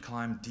really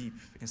climb deep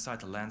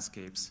inside the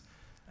landscapes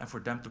and for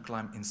them to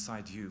climb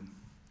inside you.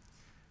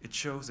 It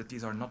shows that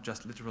these are not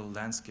just literal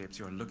landscapes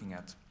you are looking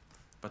at,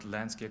 but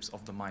landscapes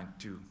of the mind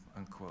too,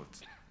 unquote.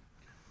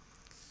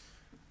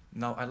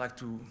 Now, I like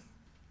to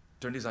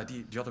turn this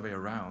idea the other way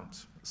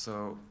around.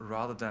 So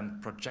rather than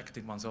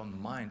projecting one's own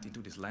mind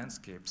into these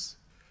landscapes,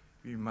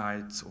 we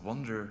might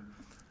wonder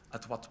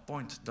at what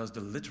point does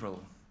the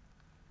literal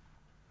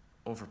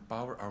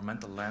overpower our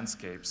mental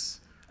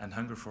landscapes and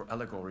hunger for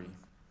allegory?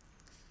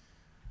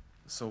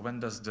 So when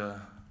does the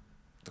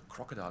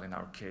crocodile, in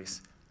our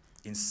case,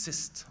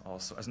 insist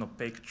also as an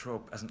opaque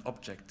trope, as an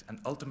object, and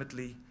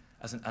ultimately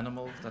as an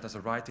animal that has a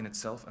right in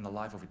itself and a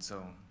life of its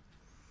own?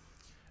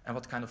 And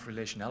what kind of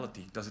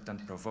relationality does it then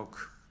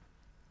provoke?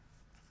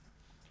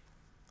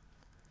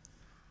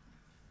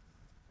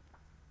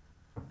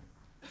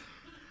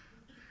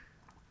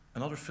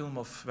 Another film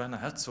of Werner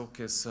Herzog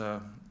is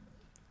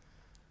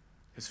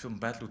his film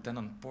Bad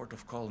Lieutenant, Port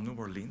of Call, New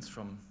Orleans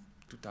from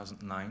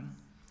 2009,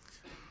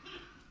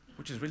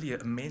 which is really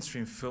a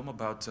mainstream film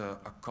about a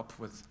cop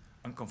with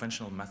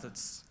unconventional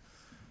methods.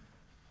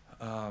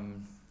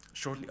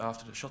 Shortly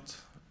after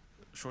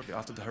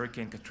the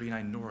Hurricane Katrina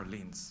in New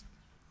Orleans.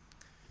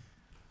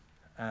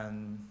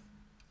 And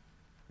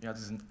yeah,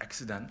 there's an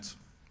accident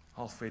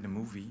halfway in the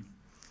movie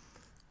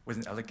with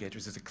an alligator.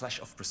 There's a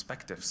clash of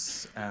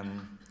perspectives,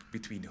 and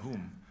between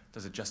whom?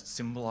 Does it just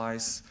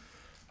symbolize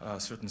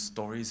certain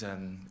stories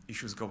and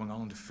issues going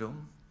on in the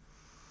film?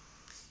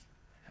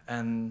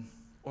 And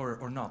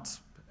or not?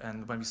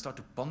 And when we start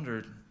to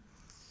ponder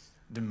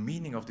the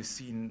meaning of the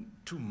scene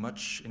too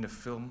much in the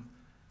film,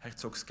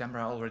 Herzog's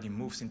camera already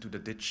moves into the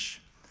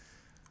ditch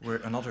where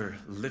another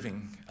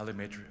living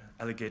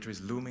alligator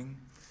is looming,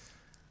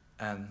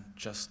 and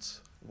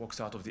just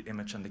walks out of the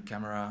image and the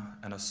camera,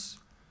 and us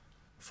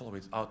follow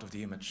it out of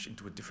the image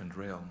into a different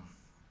realm.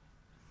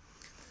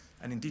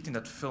 And indeed in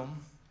that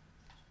film,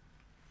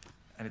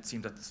 and it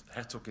seems that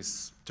Herzog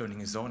is turning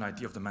his own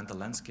idea of the mental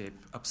landscape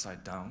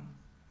upside down,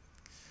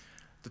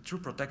 the true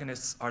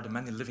protagonists are the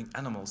many living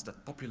animals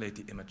that populate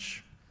the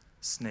image: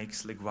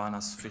 snakes,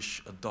 iguanas,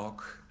 fish, a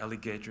dog,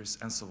 alligators,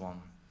 and so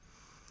on.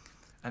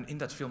 And in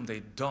that film,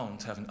 they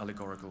don't have an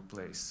allegorical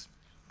place,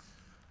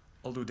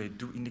 although they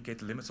do indicate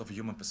the limits of a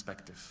human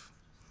perspective.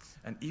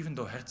 And even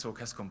though Herzog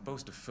has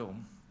composed the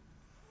film,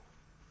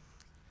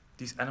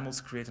 these animals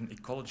create an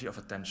ecology of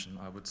attention,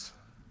 I would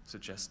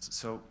suggest.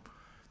 So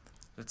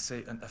let's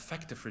say an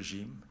affective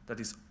regime that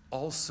is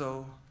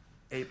also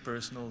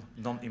apersonal,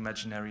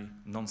 non-imaginary,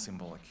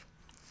 non-symbolic,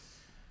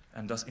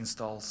 and thus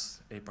installs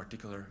a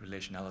particular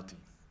relationality.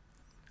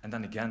 And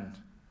then again,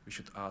 we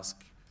should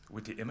ask,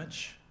 with the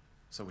image,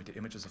 so with the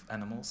images of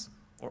animals,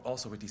 or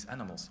also with these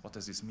animals, what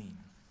does this mean?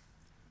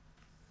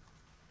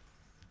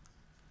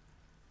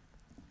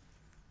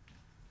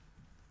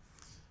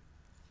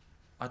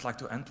 I'd like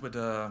to end with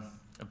a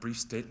brief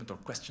statement or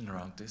question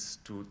around this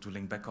to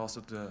link back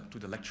also to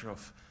the lecture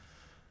of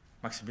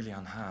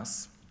Maximilian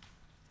Haas.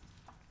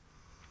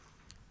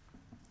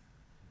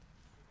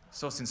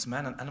 So since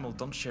man and animal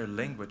don't share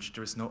language,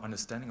 there is no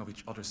understanding of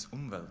each other's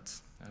Umwelt,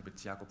 with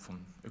Jacob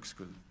von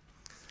Uexküll,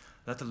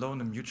 let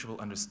alone a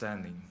mutual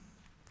understanding.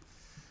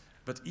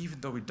 But even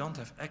though we don't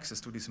have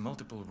access to these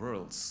multiple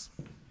worlds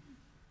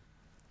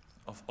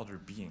of other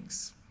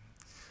beings,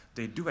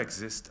 they do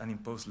exist and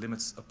impose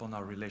limits upon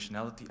our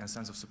relationality and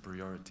sense of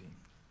superiority.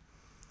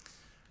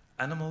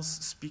 Animals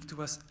speak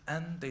to us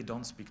and they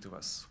don't speak to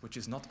us, which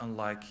is not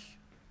unlike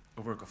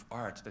a work of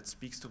art that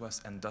speaks to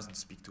us and doesn't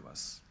speak to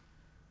us.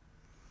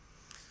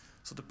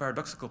 So the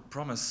paradoxical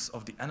promise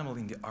of the animal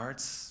in the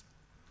arts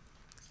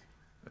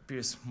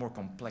appears more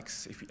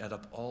complex if we add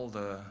up all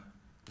the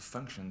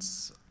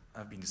functions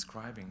I've been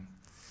describing.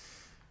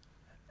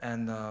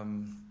 And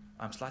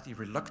I'm slightly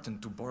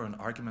reluctant to borrow an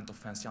argument of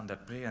Vincent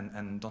Després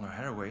and Donna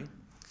Haraway,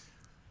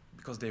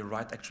 because they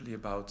write actually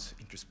about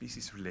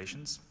interspecies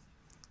relations,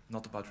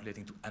 not about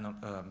relating to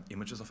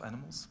images of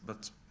animals,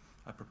 but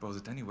I propose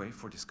it anyway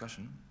for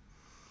discussion.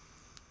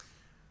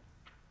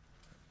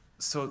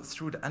 So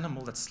through the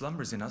animal that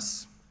slumbers in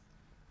us,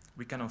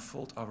 we can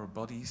unfold our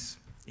bodies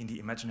in the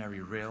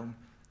imaginary realm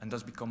and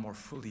thus become more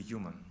fully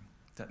human.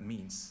 That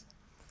means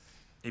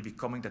a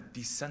becoming that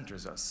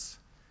decenters us,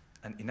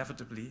 and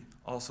inevitably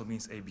also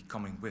means a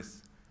becoming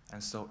with,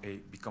 and so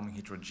a becoming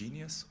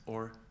heterogeneous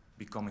or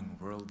becoming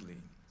worldly.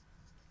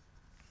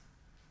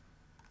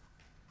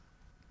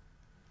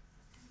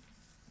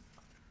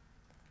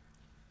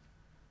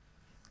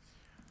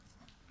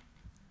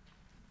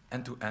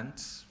 And to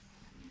end,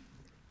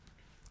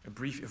 a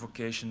brief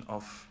evocation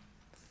of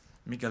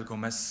Miguel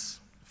Gomez's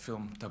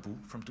film Taboo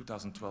from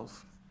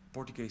 2012,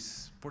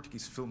 Portuguese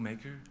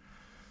filmmaker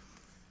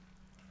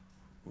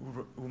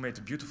who made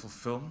a beautiful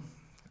film,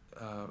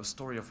 a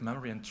story of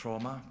memory and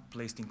trauma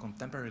placed in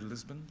contemporary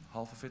Lisbon,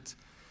 half of it,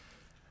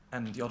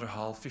 and the other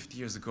half 50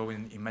 years ago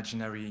in an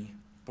imaginary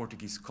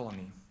Portuguese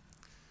colony.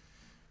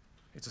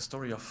 It's a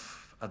story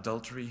of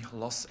adultery,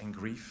 loss and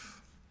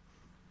grief,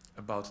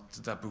 about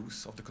the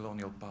taboos of the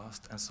colonial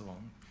past and so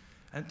on.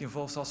 And it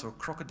involves also a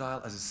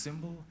crocodile as a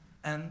symbol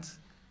and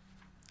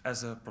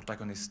as a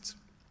protagonist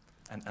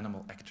and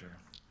animal actor.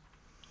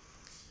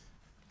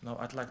 Now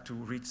I'd like to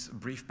read a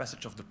brief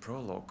passage of the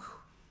prologue,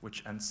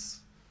 which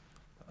ends,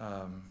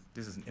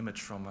 this is an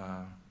image from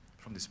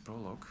this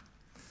prologue,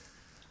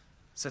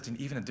 set in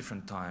even a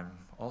different time,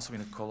 also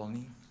in a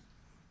colony,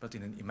 but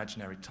in an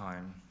imaginary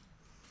time,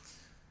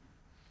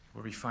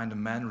 where we find a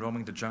man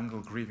roaming the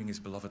jungle grieving his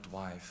beloved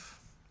wife.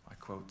 I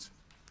quote,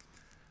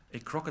 "A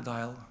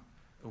crocodile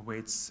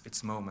awaits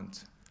its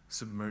moment,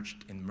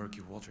 submerged in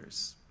murky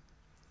waters.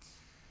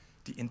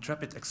 The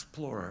intrepid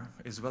explorer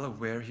is well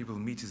aware he will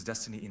meet his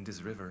destiny in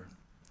this river.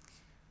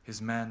 His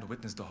man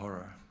witnessed the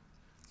horror.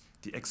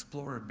 The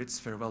explorer bids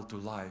farewell to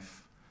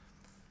life.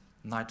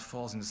 Night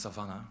falls in the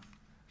savannah,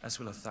 as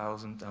will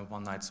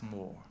 1,001 nights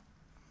more.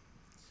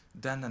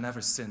 Then and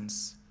ever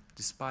since,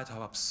 despite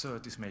how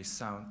absurd this may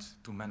sound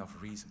to men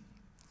of reason,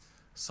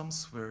 some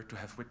swear to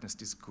have witnessed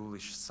this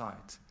ghoulish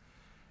sight,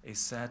 a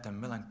sad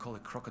and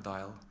melancholic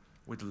crocodile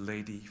with a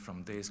lady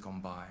from days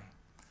gone by,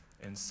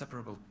 an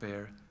inseparable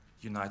pair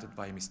united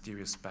by a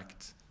mysterious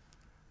pact,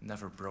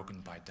 never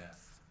broken by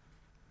death."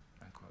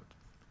 Unquote.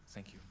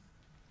 Thank you.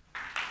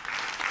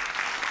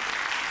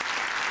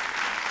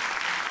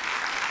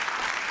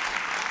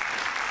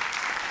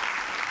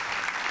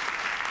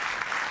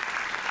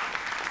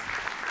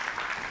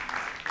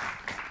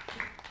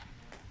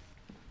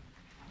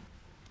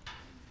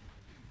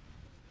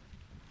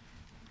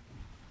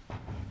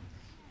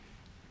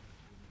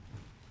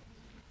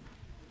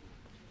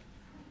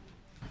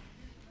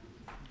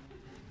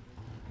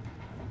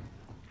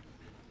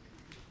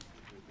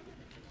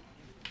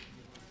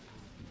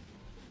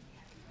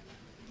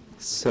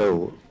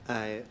 So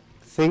I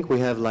think we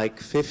have like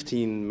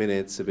 15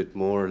 minutes, a bit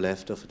more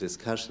left of a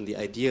discussion. The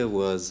idea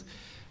was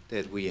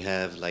that we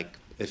have like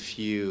a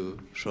few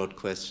short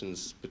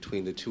questions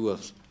between the two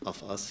of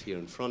us here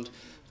in front,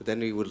 but then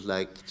we would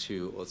like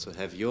to also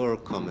have your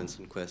comments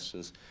and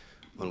questions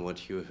on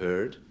what you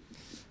heard.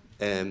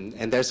 And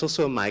there's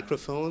also a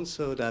microphone,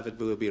 so David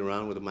will be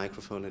around with a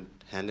microphone and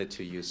hand it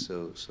to you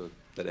so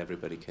that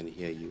everybody can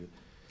hear you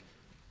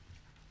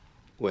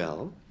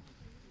well.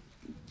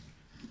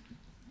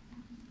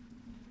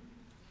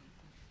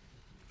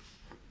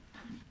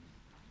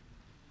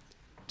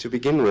 To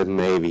begin with,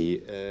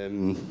 maybe, I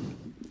mean,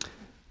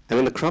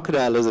 the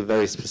crocodile is a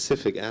very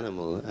specific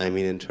animal. I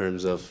mean, in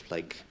terms of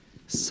like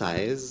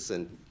size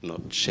and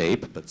not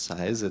shape, but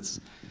size. It's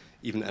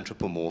even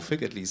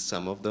anthropomorphic, at least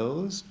some of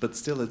those. But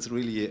still, it's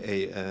really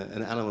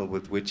an animal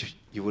with which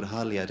you would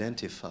hardly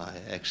identify,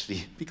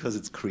 actually, because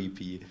it's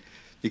creepy,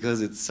 because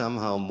it's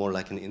somehow more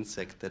like an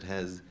insect that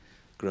has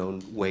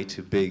grown way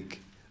too big,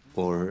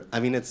 or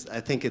I mean,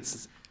 I think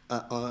it's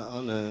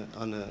on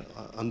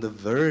the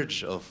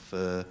verge of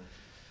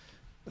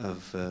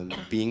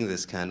being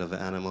this kind of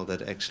animal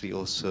that actually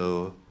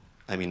also,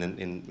 I mean,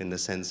 in the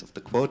sense of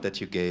the quote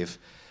that you gave,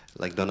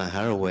 like Donna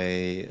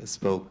Haraway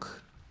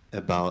spoke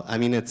about, I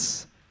mean,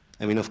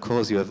 of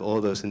course you have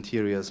all those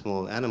interior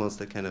small animals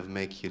that kind of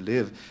make you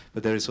live,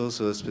 but there is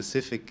also a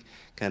specific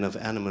kind of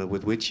animal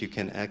with which you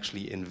can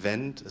actually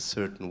invent a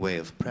certain way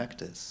of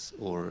practice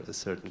or a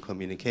certain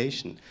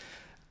communication.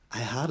 I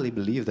hardly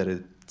believe that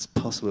it's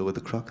possible with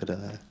a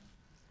crocodile.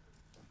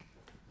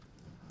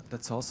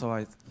 That's also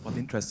what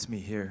interests me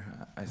here.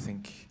 I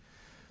think,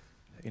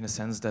 in a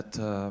sense, that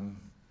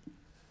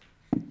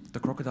the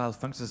crocodile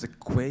functions as a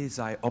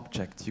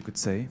quasi-object, you could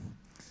say,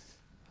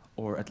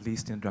 or at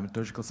least in a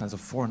dramaturgical sense, a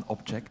foreign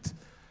object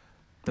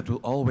that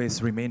will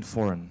always remain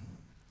foreign.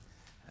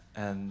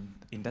 And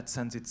in that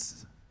sense,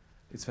 it's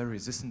very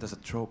resistant as a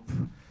trope.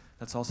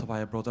 That's also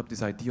why I brought up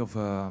this idea of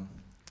a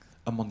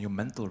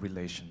monumental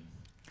relation,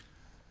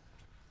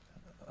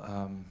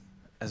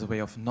 as a way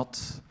of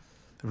not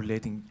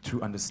relating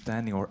through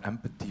understanding or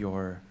empathy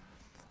or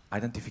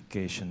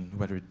identification,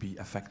 whether it be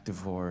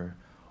affective or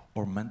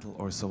mental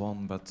or so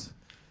on, but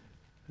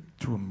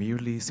through a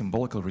merely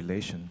symbolical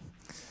relation.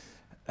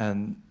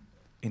 And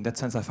in that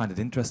sense, I find it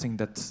interesting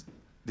that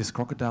this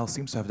crocodile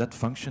seems to have that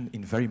function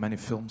in very many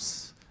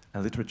films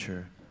and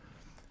literature.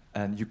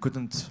 And you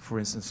couldn't, for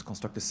instance,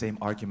 construct the same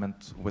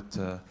argument with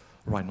the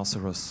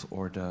rhinoceros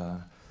or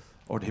the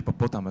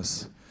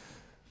hippopotamus,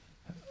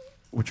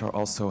 which are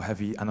also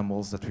heavy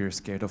animals that we're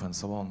scared of and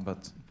so on.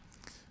 But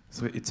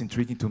so it's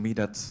intriguing to me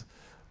that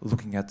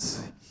looking at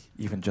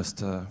even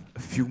just a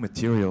few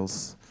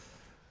materials,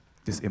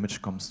 this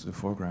image comes to the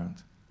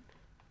foreground.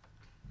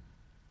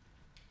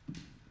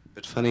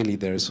 But funnily,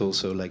 there's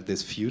also like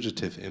this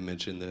fugitive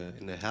image in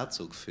the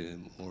Herzog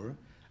film, or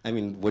I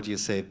mean, what you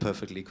say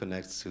perfectly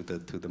connects to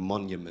the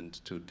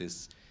monument, to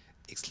this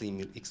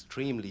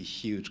extremely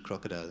huge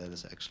crocodile that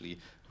is actually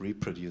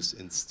reproduced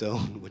in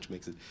stone, which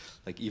makes it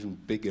like even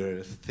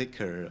bigger,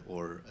 thicker,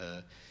 or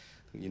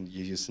you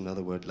use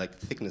another word like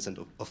thickness and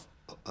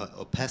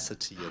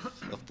opacity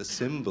of the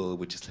symbol,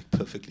 which is like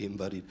perfectly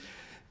embodied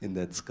in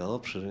that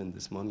sculpture, in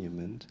this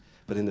monument.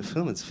 But in the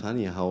film, it's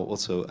funny how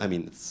also, I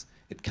mean,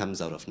 it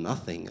comes out of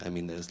nothing. I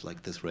mean, there's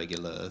like this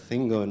regular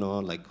thing going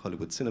on, like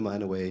Hollywood cinema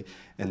in a way,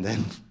 and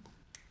then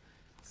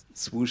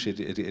swoosh,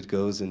 it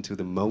goes into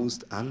the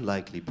most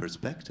unlikely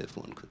perspective,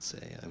 one could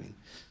say. I mean,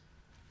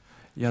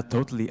 yeah,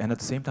 totally. And at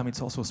the same time,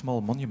 it's also a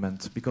small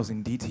monument, because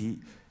indeed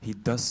he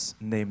does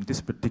name this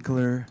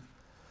particular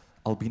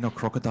albino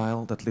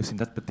crocodile that lives in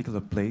that particular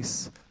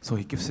place. So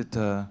he gives it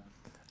a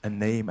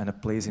name and a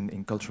place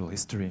in cultural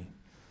history,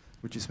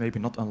 which is maybe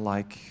not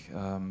unlike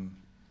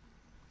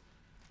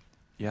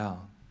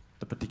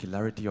the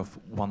particularity of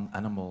one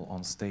animal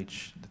on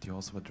stage that you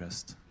also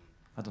addressed.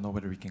 I don't know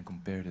whether we can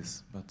compare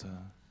this, but...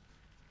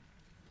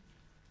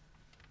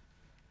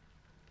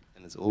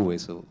 And it's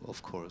always,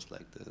 of course,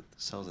 like the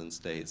southern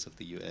states of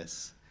the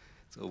US,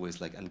 it's always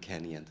like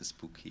uncanny and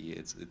spooky.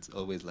 It's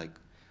always like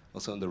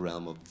also in the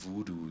realm of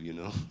voodoo, you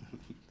know,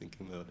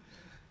 thinking about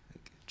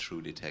like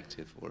True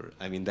Detective, or,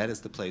 I mean, that is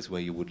the place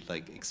where you would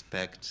like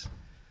expect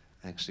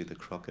actually the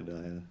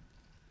crocodile.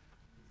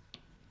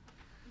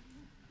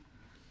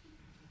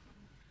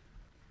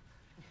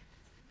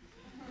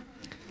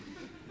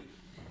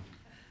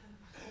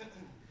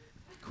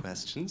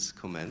 Questions,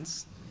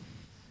 comments?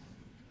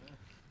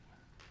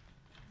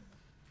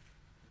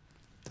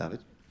 David?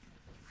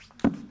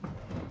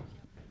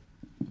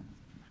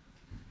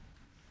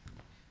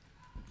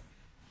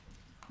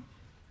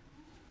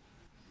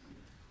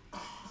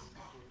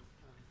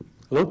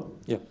 Hello?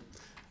 Yeah.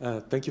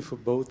 Thank you for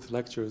both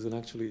lectures, and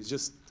actually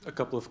just a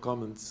couple of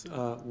comments.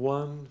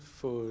 One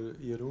for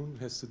Jeroen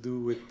has to do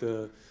with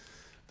the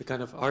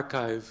kind of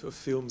archive of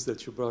films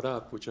that you brought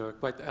up, which are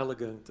quite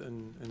elegant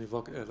and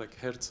evoke like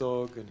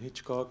Herzog and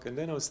Hitchcock. And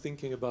then I was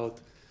thinking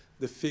about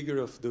the figure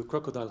of the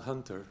crocodile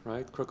hunter,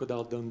 right?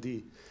 Crocodile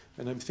Dundee.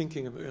 And I'm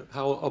thinking of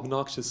how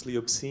obnoxiously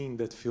obscene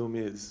that film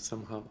is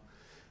somehow.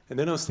 And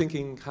then I was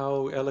thinking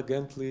how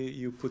elegantly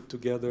you put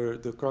together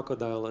the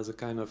crocodile as a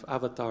kind of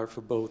avatar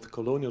for both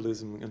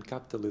colonialism and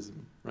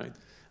capitalism, right?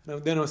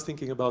 And then I was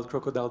thinking about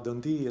Crocodile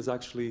Dundee as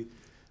actually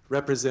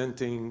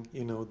representing,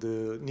 you know,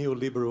 the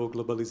neoliberal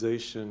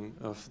globalization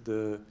of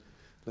the,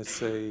 let's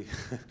say,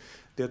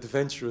 the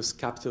adventurous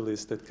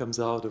capitalist that comes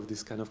out of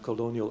this kind of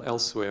colonial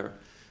elsewhere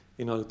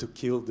in order to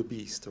kill the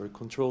beast or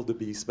control the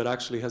beast, but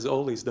actually has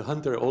always, the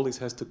hunter always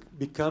has to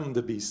become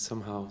the beast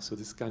somehow. So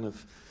this kind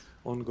of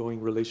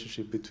ongoing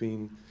relationship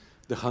between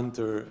the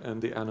hunter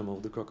and the animal,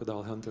 the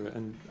crocodile hunter,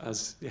 and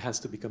as it has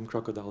to become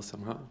crocodile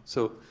somehow.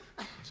 So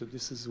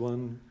this is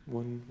one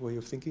way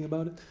of thinking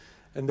about it.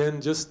 And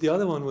then just the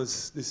other one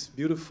was this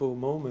beautiful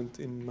moment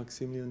in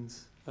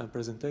Maximilian's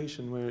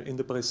presentation where in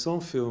the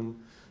Bresson film,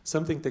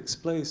 something takes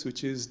place,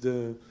 which is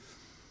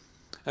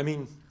I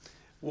mean,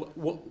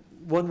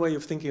 one way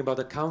of thinking about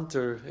a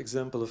counter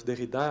example of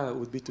Derrida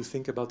would be to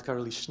think about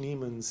Carolee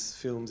Schneemann's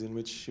films in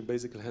which she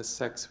basically has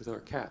sex with her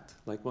cat.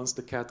 Like once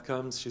the cat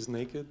comes, she's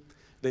naked,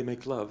 they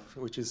make love,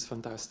 which is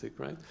fantastic,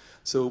 right?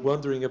 So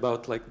wondering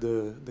about like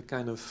the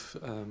kind of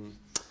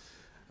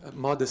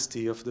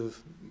modesty of the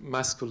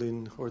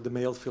masculine or the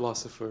male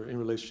philosopher in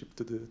relationship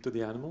to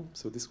the animal.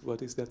 So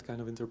what is that kind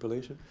of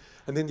interpolation?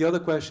 And then the other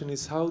question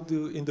is, how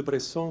do, in the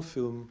Bresson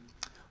film,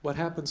 what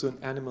happens when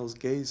animals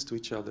gaze to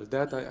each other?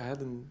 That I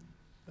hadn't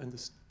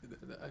understood.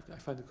 I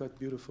find it quite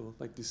beautiful,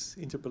 like this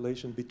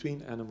interpolation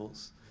between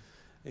animals,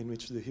 in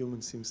which the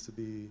human seems to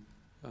be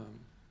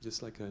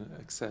just like an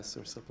excess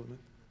or supplement.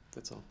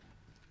 That's all.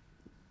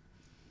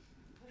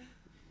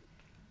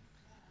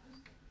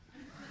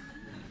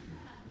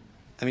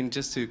 I mean,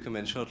 just to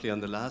comment shortly on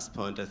the last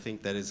point, I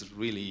think that is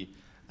really,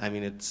 I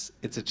mean, it's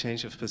a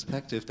change of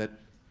perspective that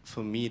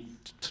for me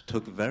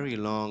took very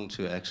long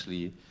to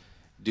actually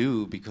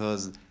do,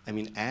 because, I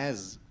mean,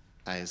 as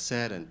I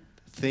said and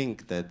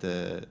think that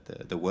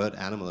the word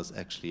animal is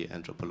actually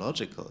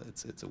anthropological,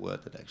 it's a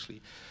word that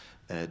actually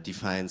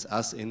defines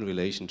us in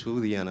relation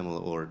to the animal,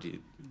 or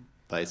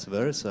vice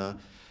versa.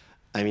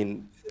 I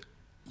mean,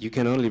 you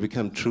can only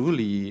become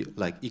truly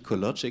like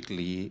ecological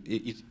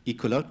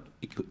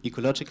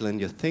in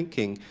your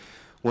thinking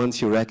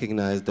once you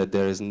recognize that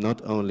there is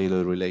not only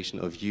the relation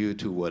of you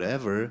to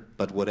whatever,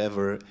 but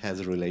whatever has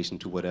a relation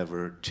to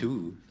whatever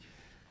too.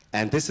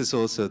 And this is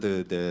also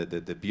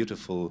the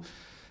beautiful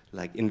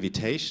like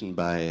invitation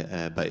by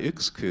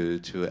Uexküll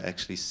to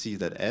actually see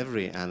that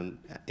every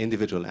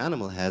individual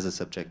animal has a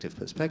subjective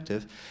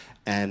perspective,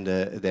 and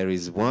there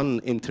is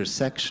one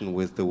intersection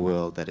with the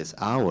world that is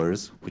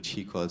ours, which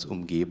he calls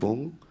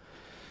Umgebung.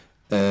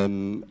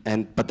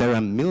 But there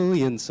are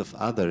millions of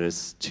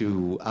others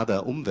to other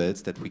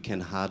Umwelts that we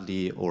can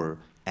hardly or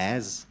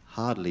as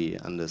hardly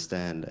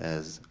understand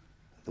as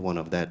the one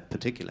of that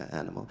particular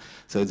animal.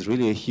 So it's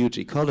really a huge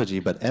ecology,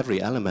 but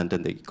every element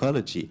in the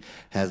ecology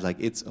has like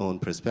its own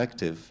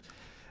perspective.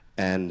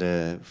 And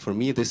for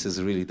me, this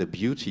is really the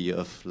beauty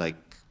of like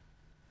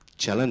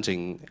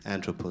challenging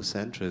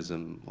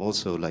anthropocentrism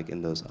also like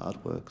in those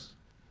artworks.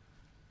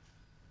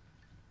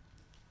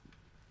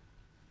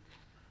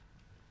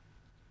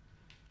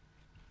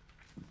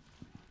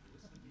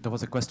 There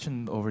was a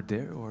question over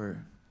there, or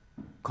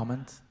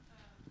comment?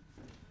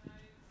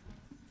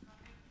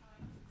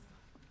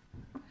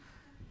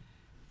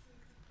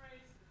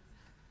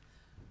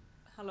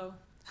 Hello.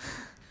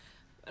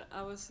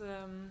 I was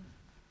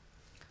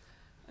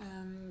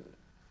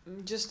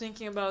just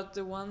thinking about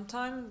the one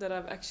time that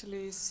I've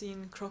actually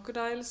seen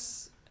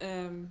crocodiles.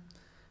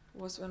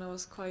 Was when I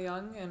was quite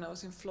young, and I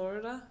was in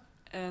Florida,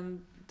 and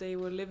they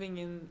were living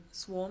in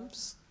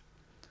swamps,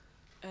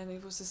 and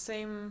it was the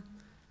same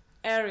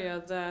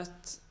area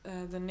that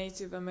the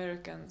Native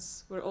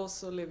Americans were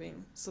also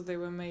living, so they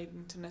were made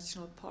into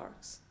national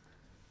parks.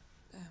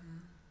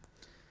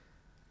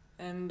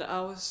 And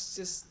I was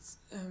just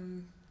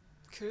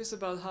curious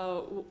about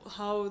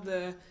how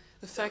the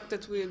fact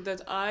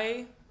that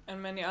I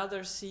and many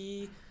others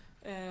see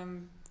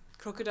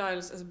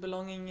crocodiles as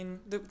belonging in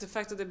the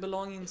fact that they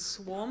belong in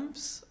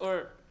swamps,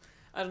 or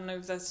I don't know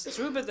if that's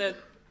true, but that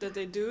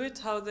they do it,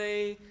 how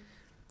that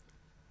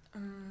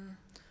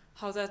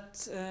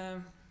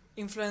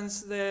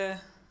influence the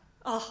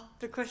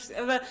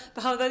question, but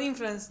how that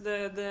influence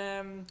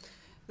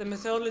the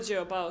mythology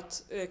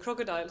about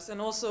crocodiles,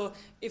 and also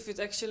if it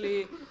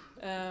actually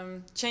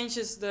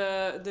changes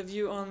the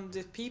view on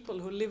the people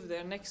who live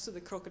there next to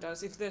the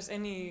crocodiles. If there's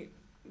any,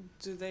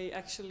 do they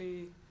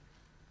actually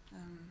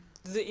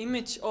the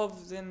image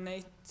of the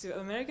Native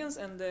Americans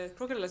and the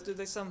crocodiles? Do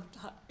they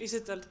is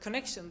it a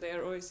connection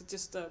there, or is it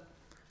just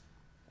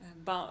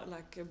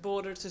like a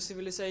border to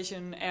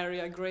civilization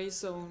area, gray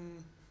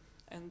zone,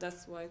 and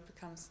that's why it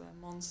becomes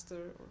a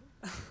monster? Or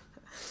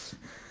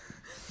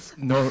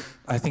No,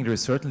 I think there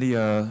is certainly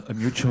a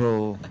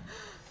mutual,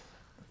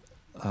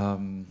 a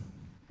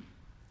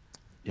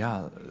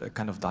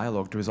kind of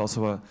dialogue. There is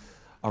also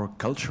our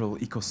cultural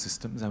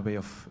ecosystems and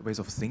ways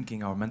of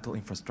thinking. Our mental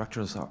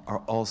infrastructures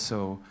are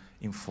also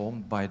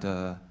informed by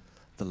the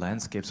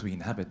landscapes we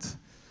inhabit.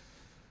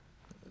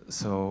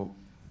 So,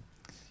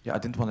 yeah, I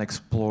didn't want to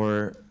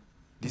explore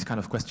these kind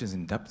of questions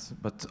in depth,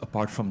 but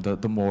apart from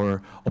the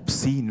more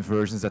obscene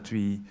versions that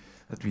we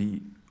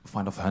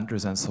find of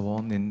hunters and so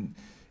on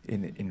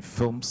in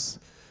films,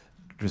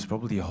 there's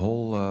probably a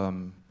whole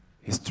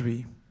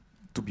history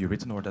to be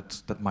written, or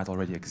that might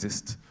already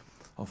exist,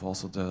 of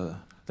also the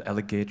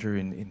alligator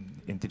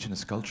in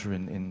indigenous culture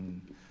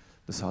in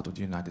the south of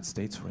the United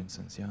States, for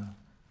instance. Yeah.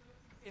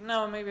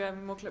 Now maybe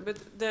I'm more clear, but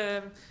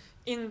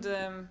in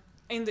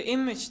the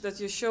image that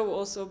you show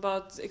also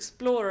about the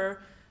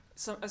explorer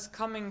as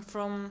coming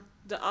from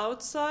the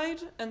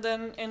outside and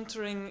then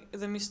entering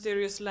the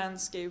mysterious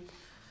landscape,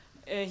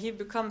 he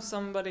becomes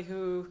somebody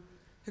who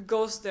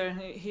goes there and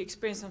he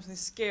experiences something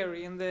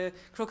scary, and the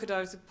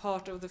crocodile is a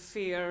part of the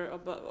fear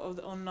of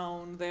the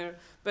unknown there.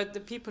 But the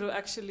people who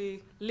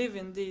actually live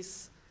in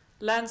these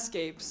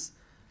landscapes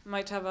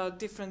might have a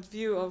different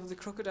view of the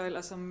crocodile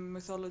as a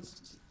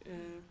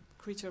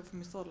creature of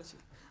mythology.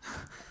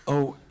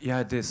 Oh, yeah,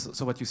 it is.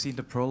 So what you see in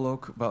the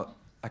prologue, well,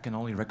 I can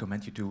only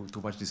recommend you to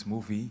watch this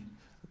movie,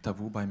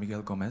 Taboo by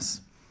Miguel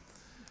Gomez.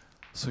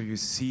 So you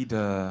see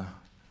the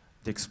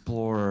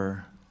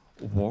explorer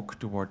walk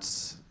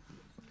towards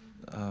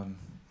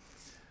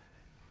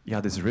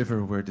yeah, this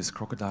river where this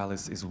crocodile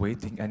is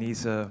waiting, and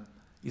he's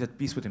at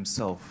peace with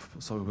himself,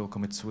 so he will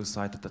commit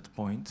suicide at that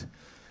point.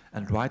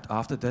 And right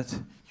after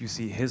that, you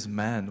see his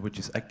man, which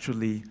is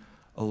actually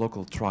a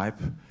local tribe.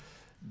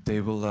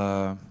 They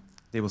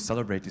will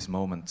celebrate this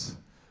moment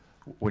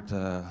with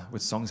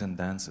songs and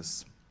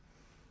dances.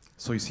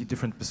 So you see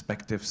different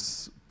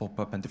perspectives pop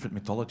up and different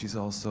mythologies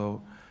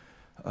also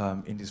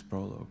in this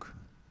prologue.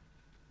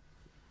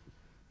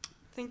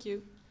 Thank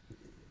you.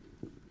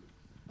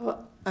 Oh,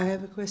 I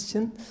have a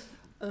question.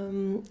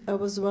 I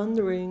was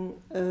wondering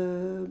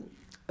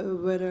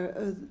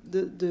whether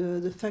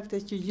the fact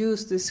that you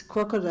use this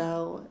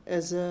crocodile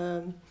as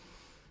a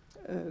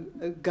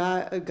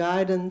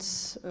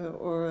guidance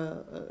or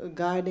a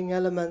guiding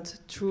element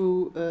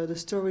through the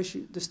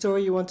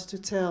story you wanted to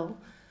tell,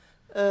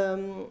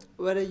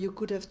 whether you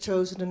could have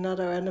chosen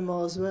another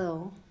animal as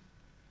well,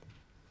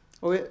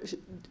 or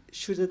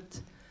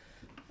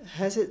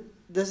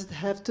does it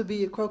have to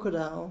be a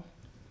crocodile?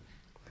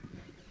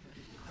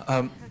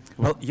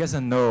 Well, yes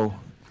and no.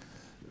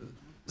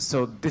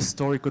 So this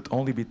story could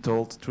only be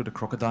told through the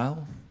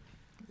crocodile,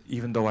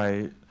 even though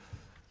it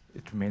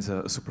remains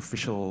a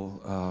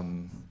superficial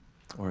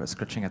or a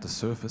scratching at the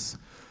surface.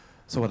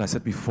 So what I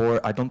said before,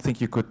 I don't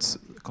think you could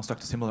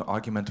construct a similar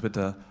argument with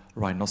a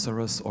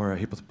rhinoceros or a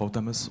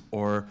hippopotamus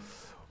or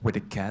with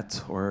a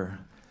cat or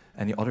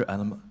any other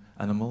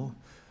animal.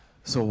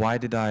 So why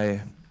did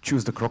I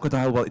choose the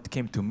crocodile? Well, it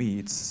came to me.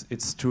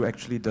 It's through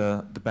actually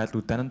the Bad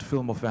Lieutenant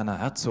film of Werner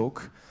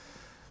Herzog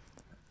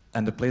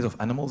and the place of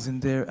animals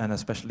in there, and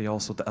especially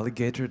also the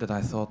alligator, that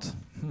I thought,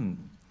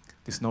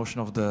 this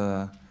notion of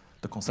the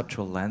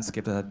conceptual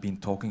landscape that I'd been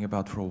talking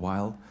about for a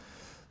while.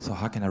 So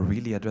how can I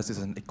really address this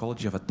as an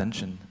ecology of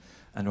attention?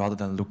 And rather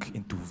than look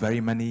into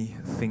very many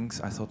things,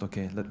 I thought,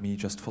 okay, let me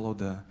just follow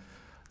the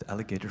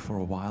alligator for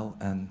a while.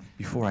 And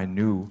before I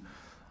knew,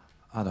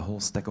 I had a whole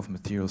stack of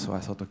material. So I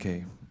thought,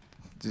 okay,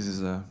 this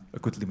is a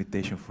good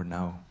limitation for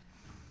now.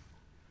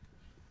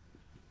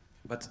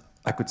 But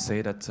I could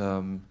say that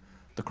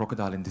the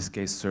crocodile in this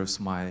case serves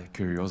my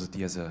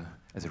curiosity as a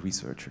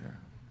researcher.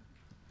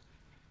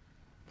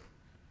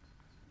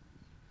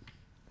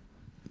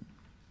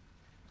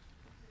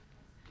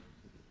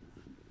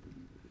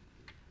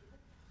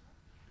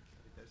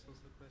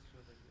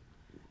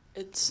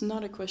 It's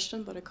not a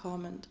question, but a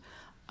comment.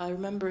 I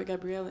remember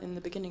Gabriëlle in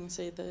the beginning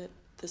say that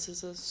this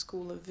is a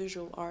school of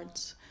visual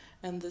arts,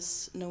 and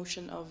this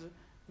notion of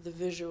the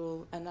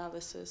visual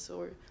analysis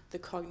or the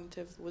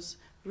cognitive was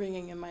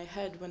ringing in my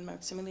head when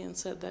Maximilian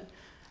said that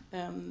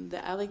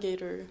the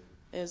alligator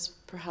is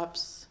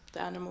perhaps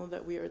the animal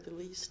that we are the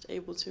least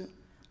able to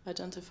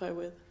identify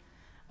with.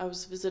 I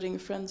was visiting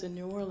friends in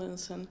New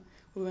Orleans, and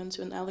we went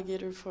to an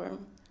alligator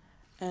farm,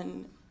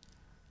 and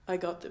I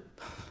got the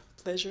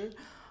pleasure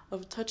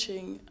of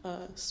touching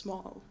a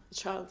small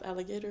child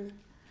alligator.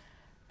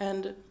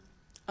 And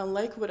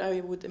unlike what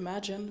I would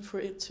imagine for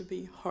it to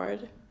be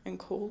hard and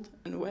cold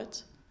and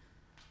wet,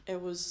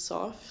 it was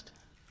soft,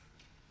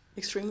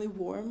 extremely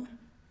warm,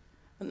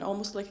 and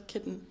almost like a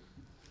kitten.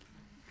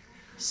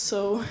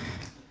 So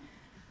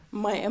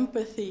my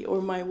empathy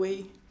or my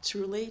way to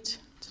relate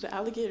to the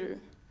alligator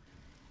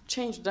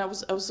changed. I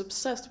was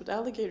obsessed with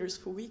alligators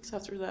for weeks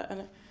after that,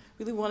 and I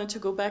really wanted to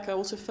go back. I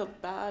also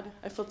felt bad.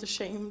 I felt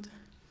ashamed.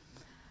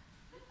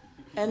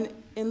 And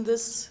in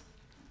this,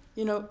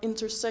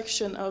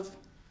 intersection of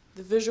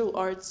the visual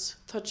arts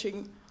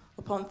touching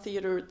upon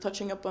theater,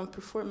 touching upon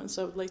performance,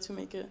 I would like to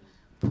make a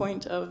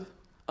point of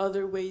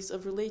other ways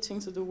of relating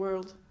to the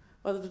world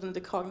other than the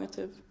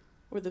cognitive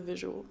or the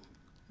visual,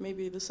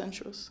 maybe the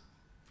sensuous.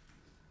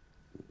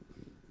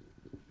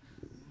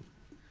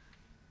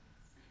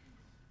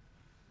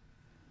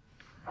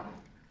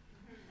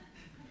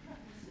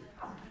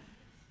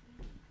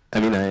 I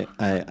mean,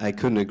 I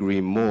couldn't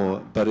agree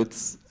more, but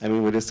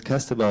we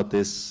discussed about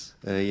this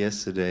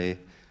yesterday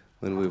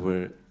when we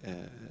were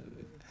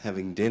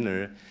having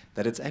dinner,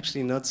 that it's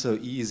actually not so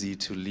easy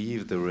to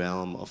leave the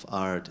realm of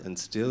art and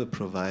still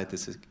provide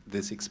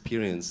this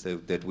experience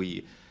that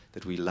we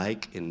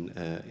like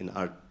in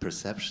art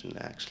perception.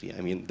 Actually,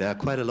 I mean, there are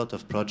quite a lot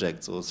of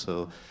projects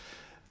also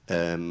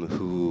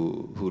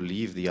who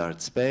leave the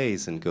art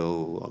space and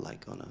go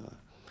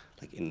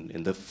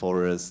in the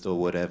forest or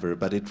whatever,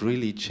 but it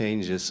really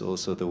changes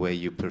also the way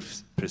you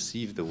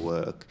perceive the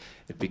work.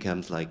 It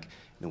becomes like,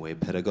 in a way,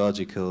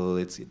 pedagogical.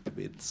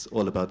 It's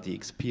all about the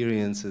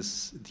experience,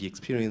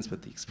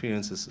 but the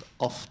experience is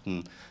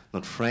often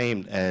not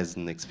framed as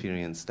an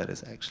experience that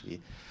is actually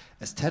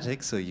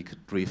aesthetic, so you could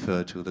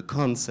refer to the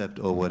concept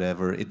or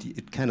whatever.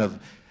 It kind of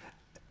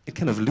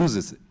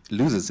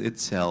loses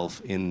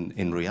itself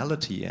in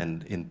reality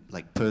and in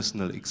like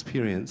personal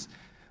experience,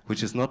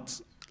 which is not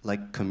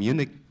like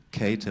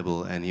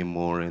communicatable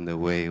anymore in the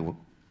way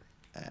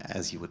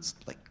as you would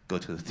like go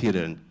to the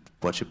theater and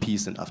watch a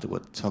piece and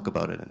afterward talk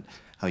about it and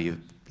how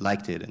you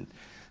liked it. And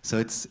so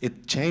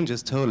it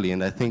changes totally,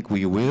 and I think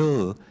we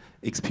will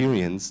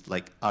experience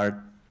like art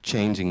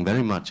changing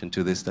very much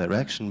into this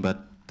direction, but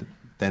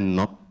then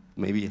not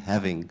maybe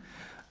having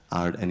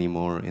art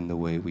anymore in the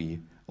way we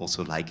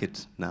also like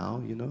it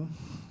now, you know?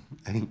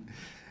 I mean,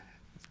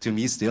 to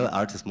me still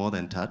art is more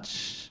than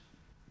touch.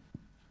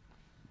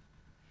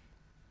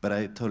 But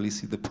I totally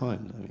see the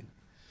point, I mean.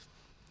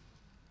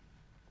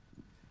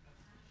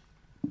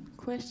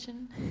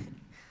 Question.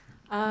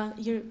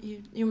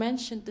 You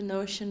mentioned the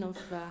notion of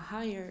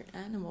higher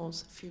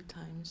animals a few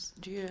times.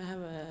 Do you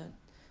have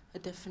a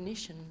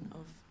definition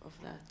of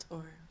that,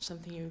 or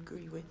something you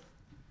agree with?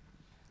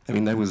 I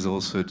mean, that was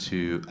also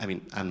to, I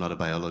mean, I'm not a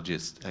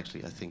biologist,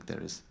 actually. I think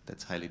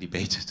that's highly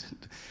debated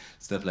and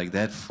stuff like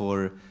that.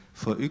 For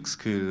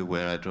Uxküll,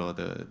 where I draw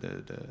the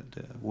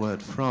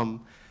word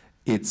from,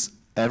 it's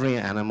every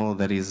animal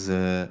that is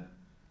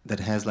that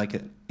has like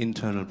an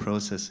internal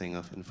processing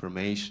of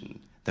information.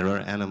 There are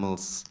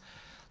animals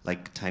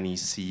like tiny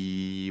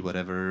sea,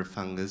 whatever,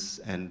 fungus,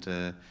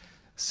 and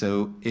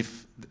so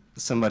if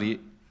somebody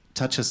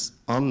touches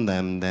on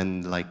them,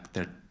 then like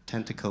their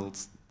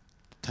tentacles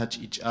touch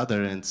each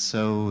other, and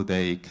so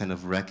they kind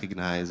of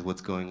recognize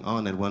what's going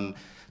on, and one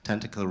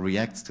tentacle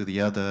reacts to the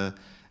other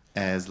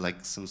as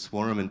like some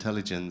swarm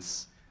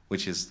intelligence,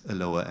 which is a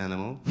lower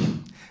animal.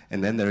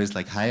 And then there is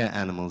like higher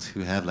animals who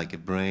have like a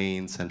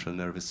brain, central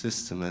nervous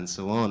system, and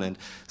so on. And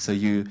so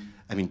you,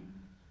 I mean,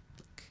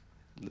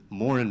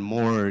 more and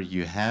more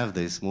you have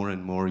this, more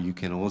and more you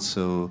can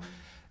also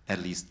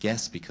at least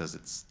guess, because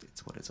it's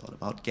what it's all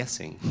about,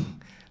 guessing,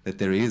 that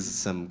there is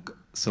some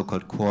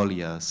so-called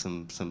qualia,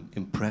 some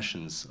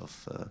impressions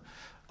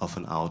of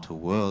an outer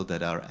world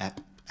that are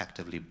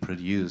actively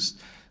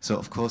produced. So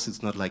of course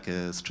it's not like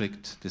a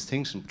strict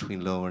distinction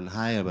between lower and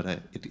higher, but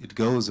it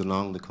goes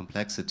along the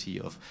complexity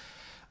of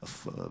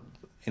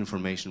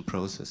information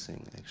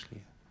processing,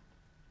 actually.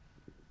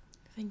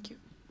 Thank you.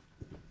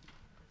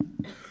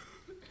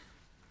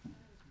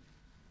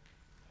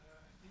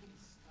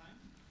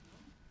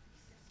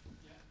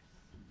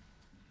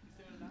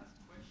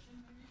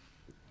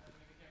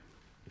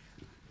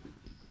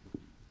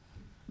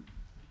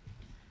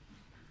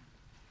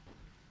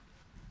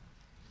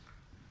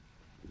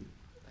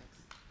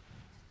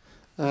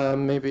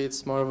 Maybe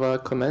it's more of a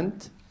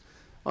comment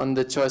on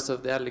the choice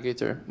of the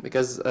alligator,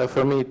 because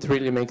for me it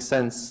really makes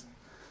sense,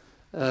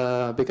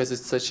 because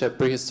it's such a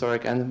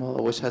prehistoric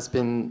animal which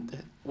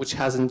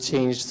hasn't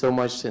changed so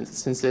much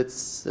since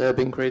it's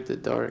been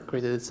created or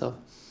created itself,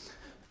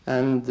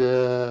 and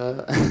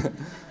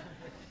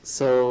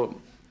so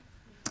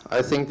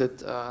I think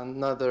that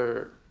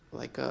another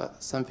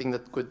something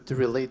that could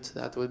relate to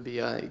that would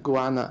be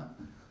iguana,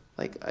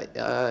 like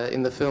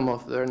in the film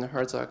of Werner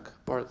Herzog,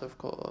 part of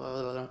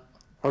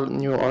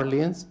New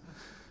Orleans.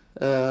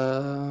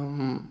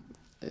 There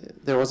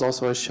was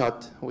also a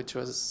shot which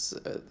was,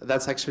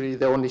 that's actually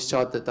the only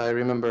shot that I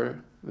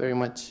remember very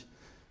much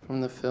from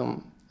the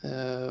film,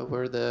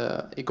 where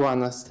the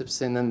iguana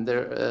steps in, and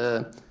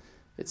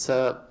it's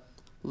a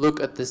look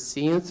at the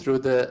scene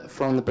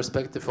from the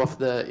perspective of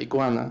the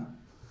iguana.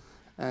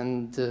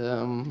 And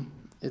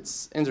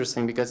it's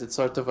interesting because it's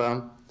sort of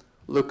a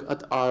look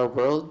at our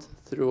world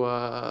through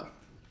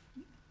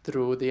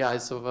the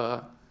eyes of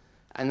a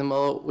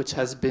animal which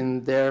has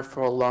been there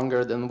for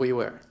longer than we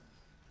were.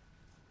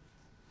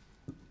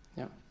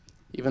 Yeah,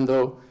 even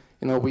though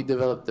we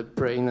developed the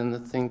brain and the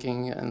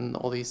thinking and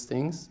all these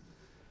things,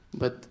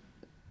 but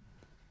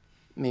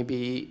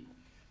maybe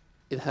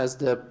it has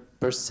the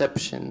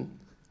perception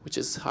which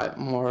is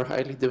more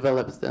highly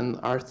developed than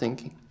our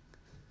thinking.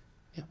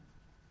 Yeah.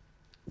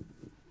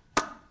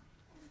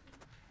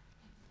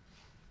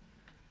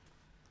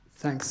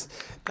 Thanks.